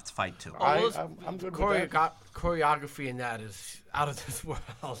choreographed fight too. I'm good with that. Choreography in that is out of this world.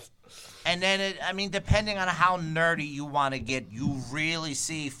 And then, depending on how nerdy you want to get, you really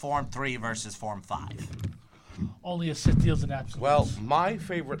see Form 3 versus Form 5. Only a Sith deals in absolutes. Well, my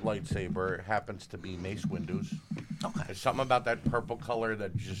favorite lightsaber happens to be Mace Windu's. Okay. There's something about that purple color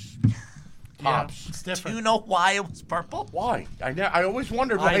that just pops. It's Do different. you know why it was purple? Why? I always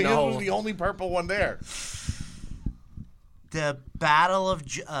wondered I why his know. was the only purple one there. The Battle of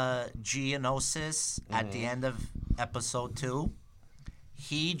Geonosis at the end of Episode 2,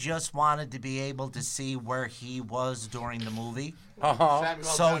 he just wanted to be able to see where he was during the movie.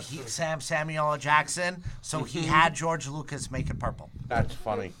 Samuel L. Jackson. So he had George Lucas make it purple. That's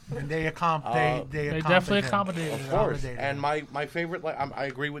funny. And they They definitely accommodated. Of course. And my favorite, I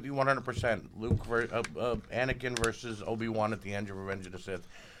agree with you 100%. Anakin versus Obi-Wan at the end of Revenge of the Sith.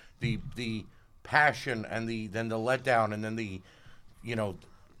 The passion and then the letdown and then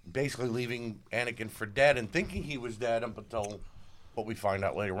basically leaving Anakin for dead and thinking he was dead up until what we find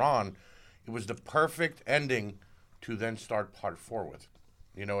out later on. It was the perfect ending to then start part 4 with.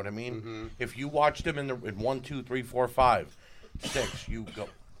 You know what I mean? Mm-hmm. If you watched him in 1, 2, 3, 4, 5, 6, you go,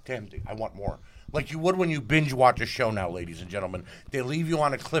 damn, I want more. Like you would when you binge watch a show now, ladies and gentlemen. They leave you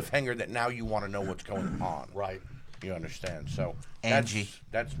on a cliffhanger that now you want to know what's going on. Right. You understand? So Angie.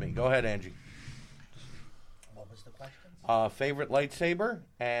 that's me. Go ahead, Angie. What was the question? Favorite lightsaber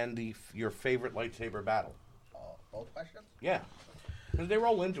and your favorite lightsaber battle. Both questions? Yeah, because they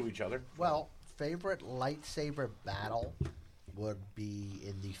roll into each other. Well, favorite lightsaber battle would be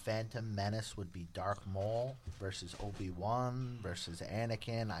in the Phantom Menace would be Darth Maul versus Obi-Wan versus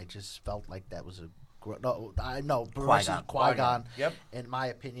Anakin. I just felt like that was versus Qui-Gon. Yep. In my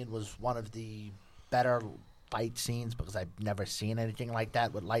opinion, was one of the better fight scenes because I've never seen anything like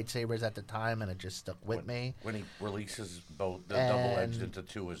that with lightsabers at the time, and it just stuck with me. When he releases both the double-edged into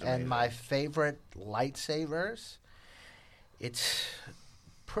 2 is amazing. And my favorite lightsabers, it's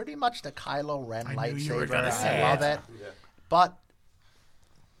pretty much the Kylo Ren I knew you were lightsaber. gonna I say love it. it. But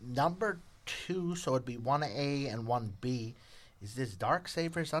number 2, so it'd be 1A and 1B, is this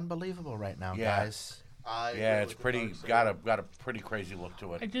Darksaber's unbelievable right now, Yeah. guys. It's pretty got a pretty crazy look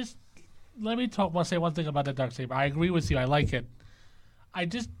to it. Let me say one thing about the Darksaber. I agree with you. I like it. I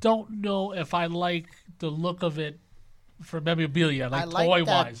just don't know if I like the look of it for memorabilia, I like toy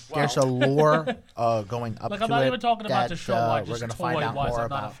that wise. there's a lore going up Like to I'm not it even talking about the that, show wise, we're just gonna toy find out wise. more I'm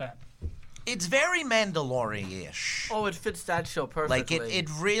not a about. fan. It's very Mandalorian-ish. Oh, it fits that show perfectly. Like it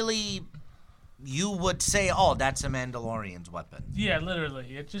really, you would say, oh, that's a Mandalorian's weapon. Yeah,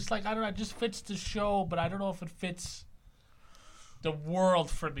 literally. It's just like I don't know. It just fits the show, but I don't know if it fits the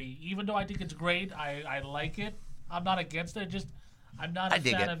world for me. Even though I think it's great, I like it. I'm not against it. I'm not a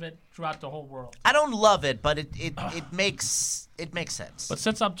fan of it throughout the whole world. I don't love it, but it makes sense. But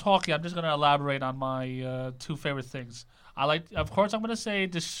since I'm talking, I'm just going to elaborate on my 2 favorite things. Of course, I'm gonna say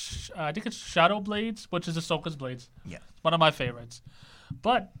I think it's Shadow Blades, which is Ahsoka's blades. Yeah. One of my favorites.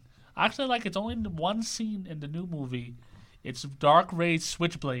 But actually, like, it's only one scene in the new movie. It's Dark Ray's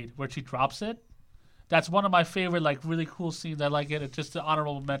Switchblade, where she drops it. That's one of my favorite, like, really cool scenes. I like it. It's just an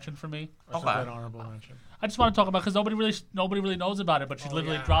honorable mention for me. That's a good honorable mention. I just want to talk about because nobody really knows about it, but she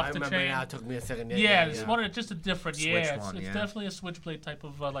literally dropped the chain. Now. It took me a second. Yeah, it's just a different. Switch It's one, yeah. definitely a Switchblade type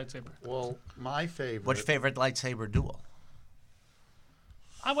of lightsaber. Well, my favorite. What's your favorite lightsaber duel?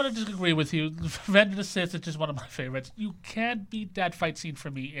 I want to disagree with you. Revenge of the Sith is just one of my favorites. You can't beat that fight scene for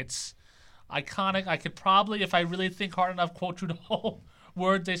me. It's iconic. I could probably, if I really think hard enough, quote you the whole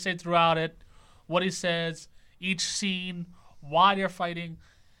word they say throughout it, what he says, each scene, why they're fighting.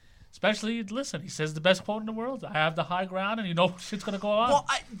 Especially, listen, he says the best quote in the world. I have the high ground, and you know shit's going to go on. Well,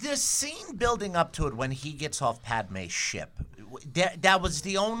 the scene building up to it when he gets off Padme's ship, that was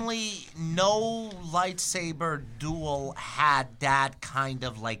the only no lightsaber duel had that kind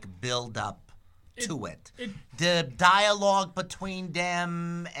of like build up to it. The dialogue between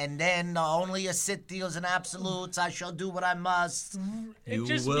them, and then only a Sith deals in absolutes. I shall do what I must. You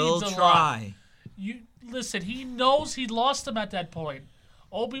just will means a try. Listen, he knows he lost him at that point.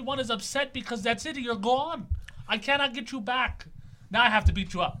 Obi-Wan is upset because that's it. You're gone. I cannot get you back. Now I have to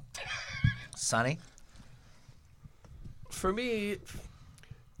beat you up. Sonny? For me,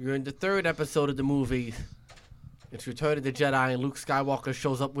 you're in the third episode of the movie. It's Return of the Jedi, and Luke Skywalker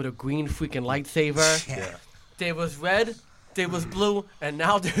shows up with a green freaking lightsaber. Yeah. There was red, there was blue, and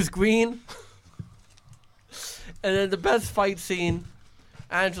now there's green. And then the best fight scene,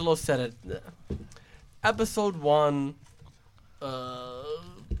 Angelo said it. Episode 1,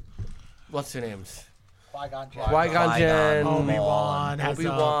 what's their names? Qui-Gon Jinn. Qui-Gon Jinn. Obi-Wan has a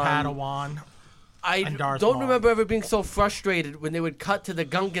Obi-Wan. Padawan. I And Darth don't Maul. remember ever being so frustrated when they would cut to the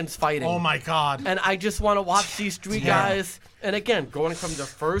Gungans fighting. Oh my God. And I just want to watch these three guys. And again, going from the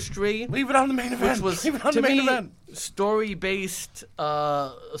first three, Leave it on the main event. which was Leave it on to the main me event. story-based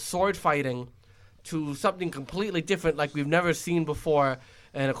sword fighting, to something completely different, like we've never seen before.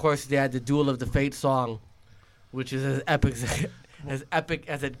 And of course, they had the Duel of the Fate song, which is as epic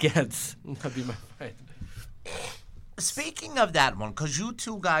as it gets. That'd be my fight. Speaking of that one, because you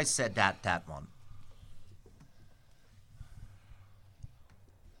two guys said that one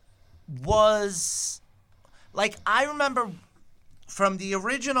was like, I remember from the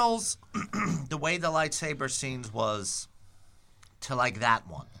originals, the way the lightsaber scenes was to like that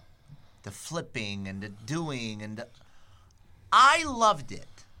one, the flipping and the doing and I loved it.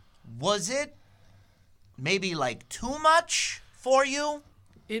 Was it maybe like too much for you?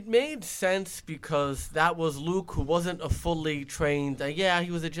 It made sense because that was Luke, who wasn't a fully trained. Yeah,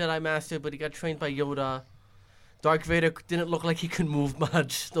 he was a Jedi Master, but he got trained by Yoda. Darth Vader didn't look like he could move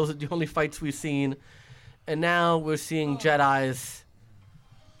much. Those are the only fights we've seen. And now we're seeing Jedis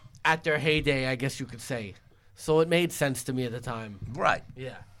at their heyday, I guess you could say. So it made sense to me at the time. Right.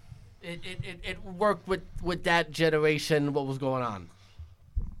 Yeah. It worked with that generation, what was going on.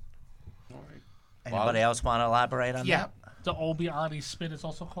 Anybody else want to elaborate on that? The Obi-Wan spin is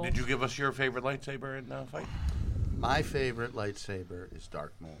also called. Did you give us your favorite lightsaber in fight? My favorite lightsaber is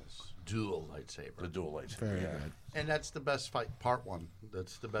Darth Maul's dual lightsaber. The dual lightsaber. Very good. And that's the best fight. Part 1.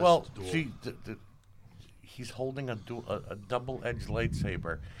 That's the best Well, duel. see, he's holding a double-edged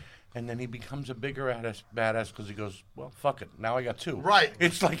lightsaber, and then he becomes a bigger badass because he goes, well, fuck it. Now I got two. Right.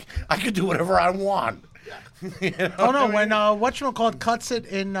 It's like, I could do whatever I want. You know Oh no! what I When mean? whatchamacallit cuts it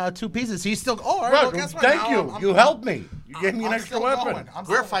in 2 pieces, he's still. Oh, all right. Right, Well, guess what? thank Now you. I'm- You helped me. You gave me an I'm extra still weapon. going.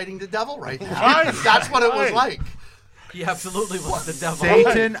 We're fighting the devil right now. Right. That's what it was Right. like. He absolutely was the devil.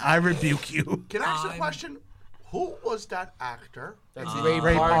 Satan, I rebuke you. Can I ask a question? Who was that actor? That's Ray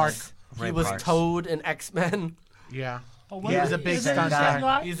Ray Park. Park. He Ray was Park. Toad in X-Men. Yeah. Oh, He was a big is it stunt the same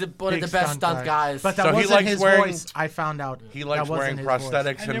guy. He's one of Big the best stunt guys. But that So he wasn't likes his wearing- voice. I found out. He likes That wasn't wearing his voice.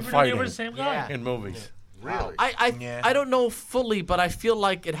 prosthetics I and never knew they fighting were the same guy. Yeah. in movies. Really? I don't know fully, but I feel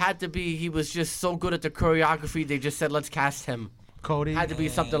like it had to be he was just so good at the choreography. They just said, let's cast him. Cody. Had to be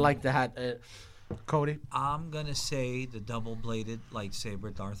something like that. Cody. I'm gonna say the double-bladed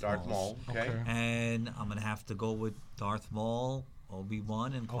lightsaber, Darth Darth Maul. Okay. And I'm gonna have to go with Darth Maul,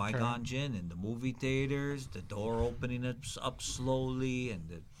 Obi-Wan, and Qui-Gon Jinn in the movie theaters. The door opening up slowly, and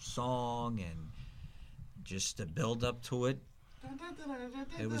the song, and just the build up to it.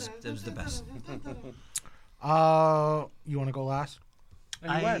 It was the best. You want to go last?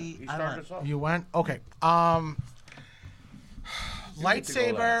 And he went. He started us off. You went? Okay.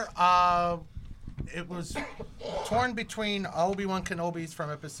 Lightsaber, it was torn between Obi-Wan Kenobi's from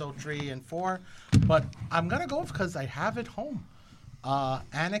episode 3 and 4, but I'm going to go because I have it home.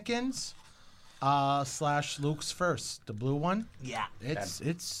 Anakin's / Luke's first, the blue one. Yeah.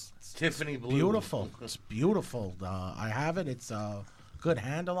 It's Tiffany blue. beautiful. It's beautiful. I have it. It's a good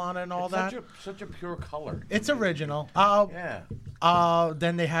handle on it and all that. Such a pure color. It's original. Yeah.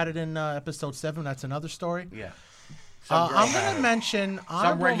 Then they had it in episode 7. That's another story. Yeah. I'm gonna mention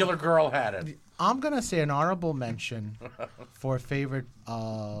Some regular girl had it. I'm gonna say an honorable mention for favorite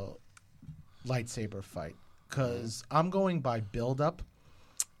lightsaber fight, because I'm going by build up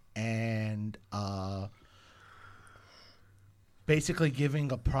and basically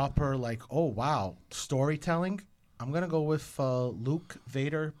giving a proper oh wow storytelling. I'm gonna go with Luke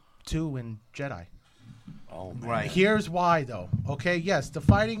Vader 2 in Jedi. Oh, man. Right. Here's why though. Okay, yes, the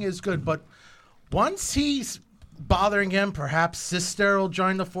fighting is good, but once he's bothering him, perhaps Sister will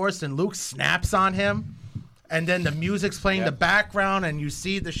join the force and Luke snaps on him, and then the music's playing the background and you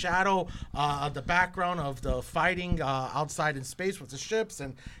see the shadow of the background of the fighting outside in space with the ships,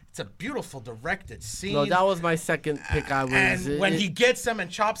 and it's a beautiful directed scene. No, that was my second pick. And when he gets him and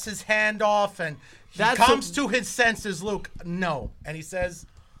chops his hand off and he comes to his senses, Luke, no. And he says,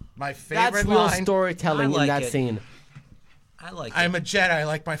 my favorite that's real line, storytelling in that scene. I like I'm it. a Jedi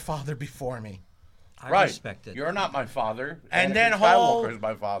like my father before me. I respect it. You're not my father. And Anakin then Skywalker is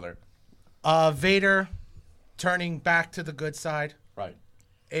my father. Vader turning back to the good side. Right.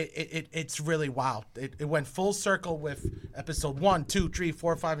 It's really wow. It went full circle with episode 1, 2, 3,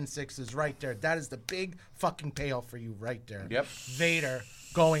 4, 5, and 6 is right there. That is the big fucking payoff for you right there. Yep. Vader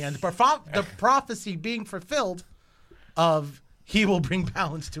going and the prophecy being fulfilled of he will bring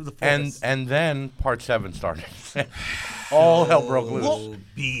balance to the force. And then part 7 started. All hell broke loose. So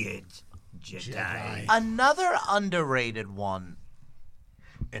be it, Jedi. Another underrated one,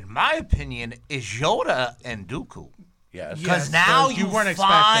 in my opinion, is Yoda and Dooku. Yes. Because Yes, now you you weren't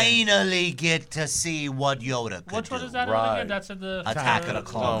expecting. finally get to see what Yoda could Which do. one is that Right. again? That's in the Attack of the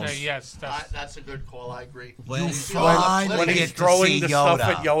Clones. Okay, yes. That's a good call. I agree. When- finally When get he's to throwing see the Yoda. stuff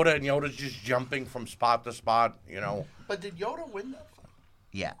at Yoda and Yoda's just jumping from spot to spot, But did Yoda win that fight?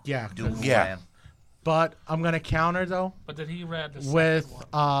 Yeah. Yeah. Dooku Yeah. ran. But I'm going to counter, though, But then he ran the second with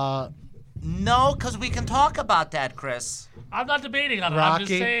one. No, because we can talk about that, Chris. I'm not debating on it. I'm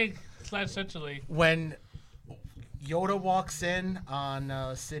just Rocky. saying, essentially. when Yoda walks in on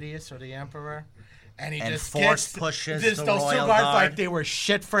Sidious or the Emperor, and he And just force gets pushes those the two royal guards guard. like they were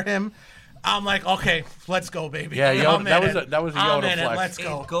shit for him. I'm like, okay, let's go, baby. Yeah, I'm that in was it. that was a I'm Yoda in it. flex. Let's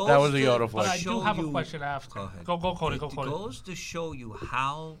go. It goes That was a to Yoda But I flex. do show have a you- question after. Go ahead. Go, Cody. Go, It Cody. goes to show you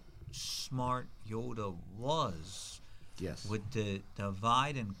how smart Yoda was Yes. with the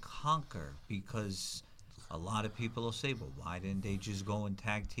divide and conquer, because a lot of people will say, well, why didn't they just go and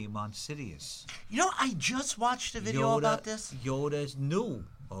tag team on Sidious? You know, I just watched a video about this. Yoda's new,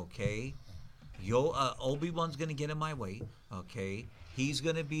 okay? Obi-Wan's going to get in my way, okay? He's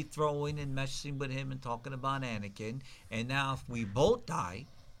going to be throwing and messing with him and talking about Anakin. And now if we both die,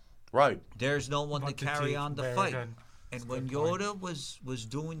 Right. there's no one to But the carry two- on the very fight. good. And when Yoda was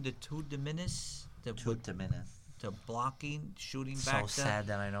doing the two diminis, the blocking, shooting So back sad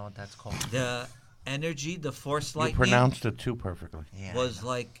that I know what that's called. the energy, the force You lightning pronounced it too perfectly. Yeah. was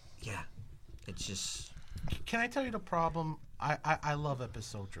like, yeah, it's just Can I tell you the problem? I love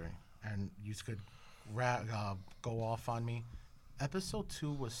episode 3, and you could go off on me. Episode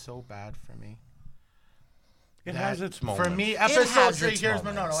 2 was so bad for me. It that has its moments. For me, has episode 3, its here's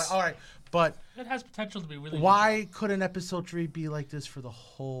my no, moments. all right. But It has potential to be really why couldn't episode 3 be like this for the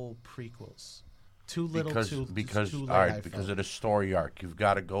whole prequels? Too little, Because too all late, right, I because felt. of the story arc, you've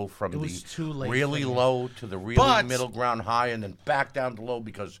got to go from It was too the late really for me. low to the really But- middle ground high, and then back down to low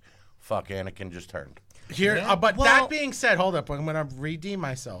because fuck, Anakin just turned. Here, Yeah. but Well- that being said, hold up. I'm gonna redeem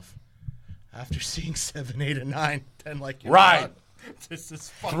myself after seeing 7, 8, and 9. Then like, you know Right. what? This is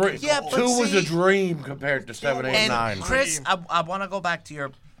fucking. Three, Yeah, gold. but two was a see- dream compared to 7, 8, And 9. Chris, I want to go back to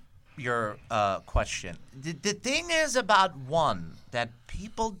your question. The thing is about 1 that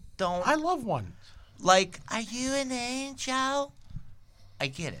people don't I love 1. like. Are you an angel? I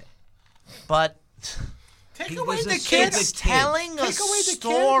get it, but Take He away was a the stupid kids. it's kid. telling a Take away the kid.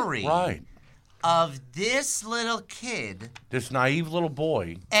 story Right. of this little kid This naive little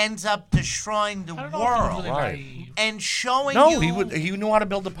boy. ends up destroying the I don't know if he was world really Right. naive. and showing No, you he knew how to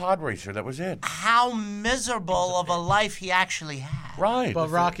build a pod racer. That was it. how miserable of a life he actually had. Right. But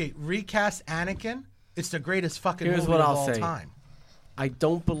Rocky, recast Anakin. It's the greatest fucking Here's movie what of I'll all say. time. I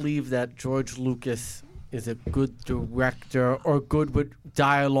don't believe that George Lucas is a good director or good with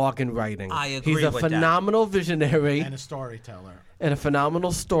dialogue and writing. I agree He's a with that. phenomenal visionary And a storyteller. and a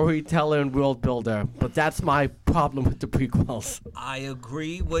phenomenal storyteller and world builder. But that's my problem with the prequels. I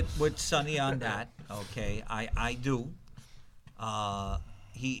agree with Sonny on that. Okay, I do.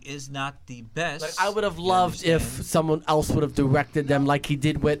 he is not the best. Like, I would have loved if someone else would have directed them like he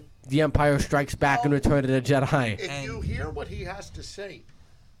did with The Empire Strikes Back and Return of the Jedi. If you hear what he has to say,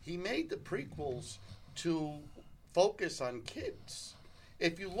 he made the prequels to focus on kids.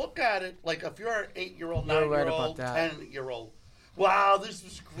 If you look at it, like if you're an 8-year-old, 9-year-old, 10-year-old, wow, this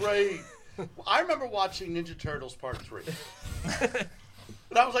is great. I remember watching Ninja Turtles Part 3.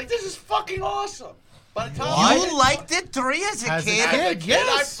 And I was like, this is fucking awesome. By the time You liked it 3 as a kid? As a kid,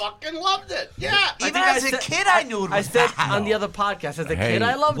 I fucking loved it. Yeah. Even as a kid, I knew it was I said bad. on the other podcast, as a kid,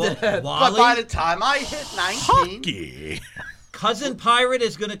 I loved it. But by the time I hit 19... Cousin Pirate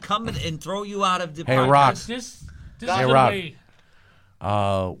is going to come and throw you out of the Hey, podcast. Rock. This Hey, is the Rob. way.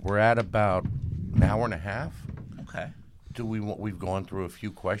 We're at about an hour and a half. Okay. We've gone through a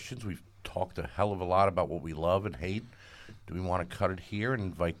few questions. We've talked a hell of a lot about what we love and hate. Do we want to cut it here and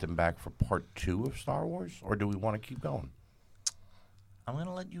invite them back for part 2 of Star Wars, or do we want to keep going? I'm going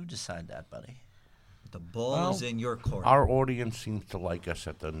to let you decide that, buddy. The ball is in your court. Our audience seems to like us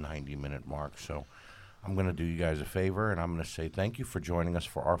at the 90-minute mark, so I'm going to do you guys a favor, and I'm going to say thank you for joining us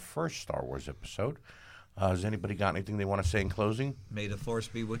for our first Star Wars episode. Has anybody got anything they want to say in closing? May the Force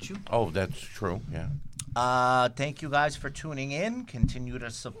be with you. Oh, that's true, yeah. Thank you guys for tuning in. Continue to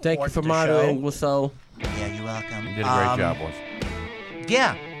support Thank you for the moderating, show. Wisso. Yeah, you're welcome. You did a great job, boys.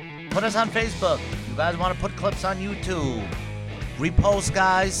 Yeah, put us on Facebook. You guys want to put clips on YouTube. Repost,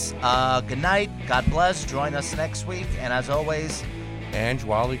 guys. Good night. God bless. Join us next week. And as always, Ange,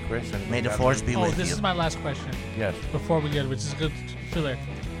 Wally, Chris, and may the Force be Oh, with this you. is my last question. Yes. Before we get it, which is a good filler.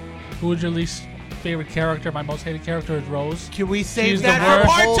 Who would your least favorite character? My most hated character is Rose. Can we save She's that the for worst.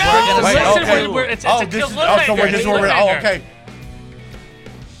 part 2? We're gonna Wait, listen, okay. it's Oh, a this is. cliffhanger. Oh, so we're just. It's a cliffhanger. Oh, okay.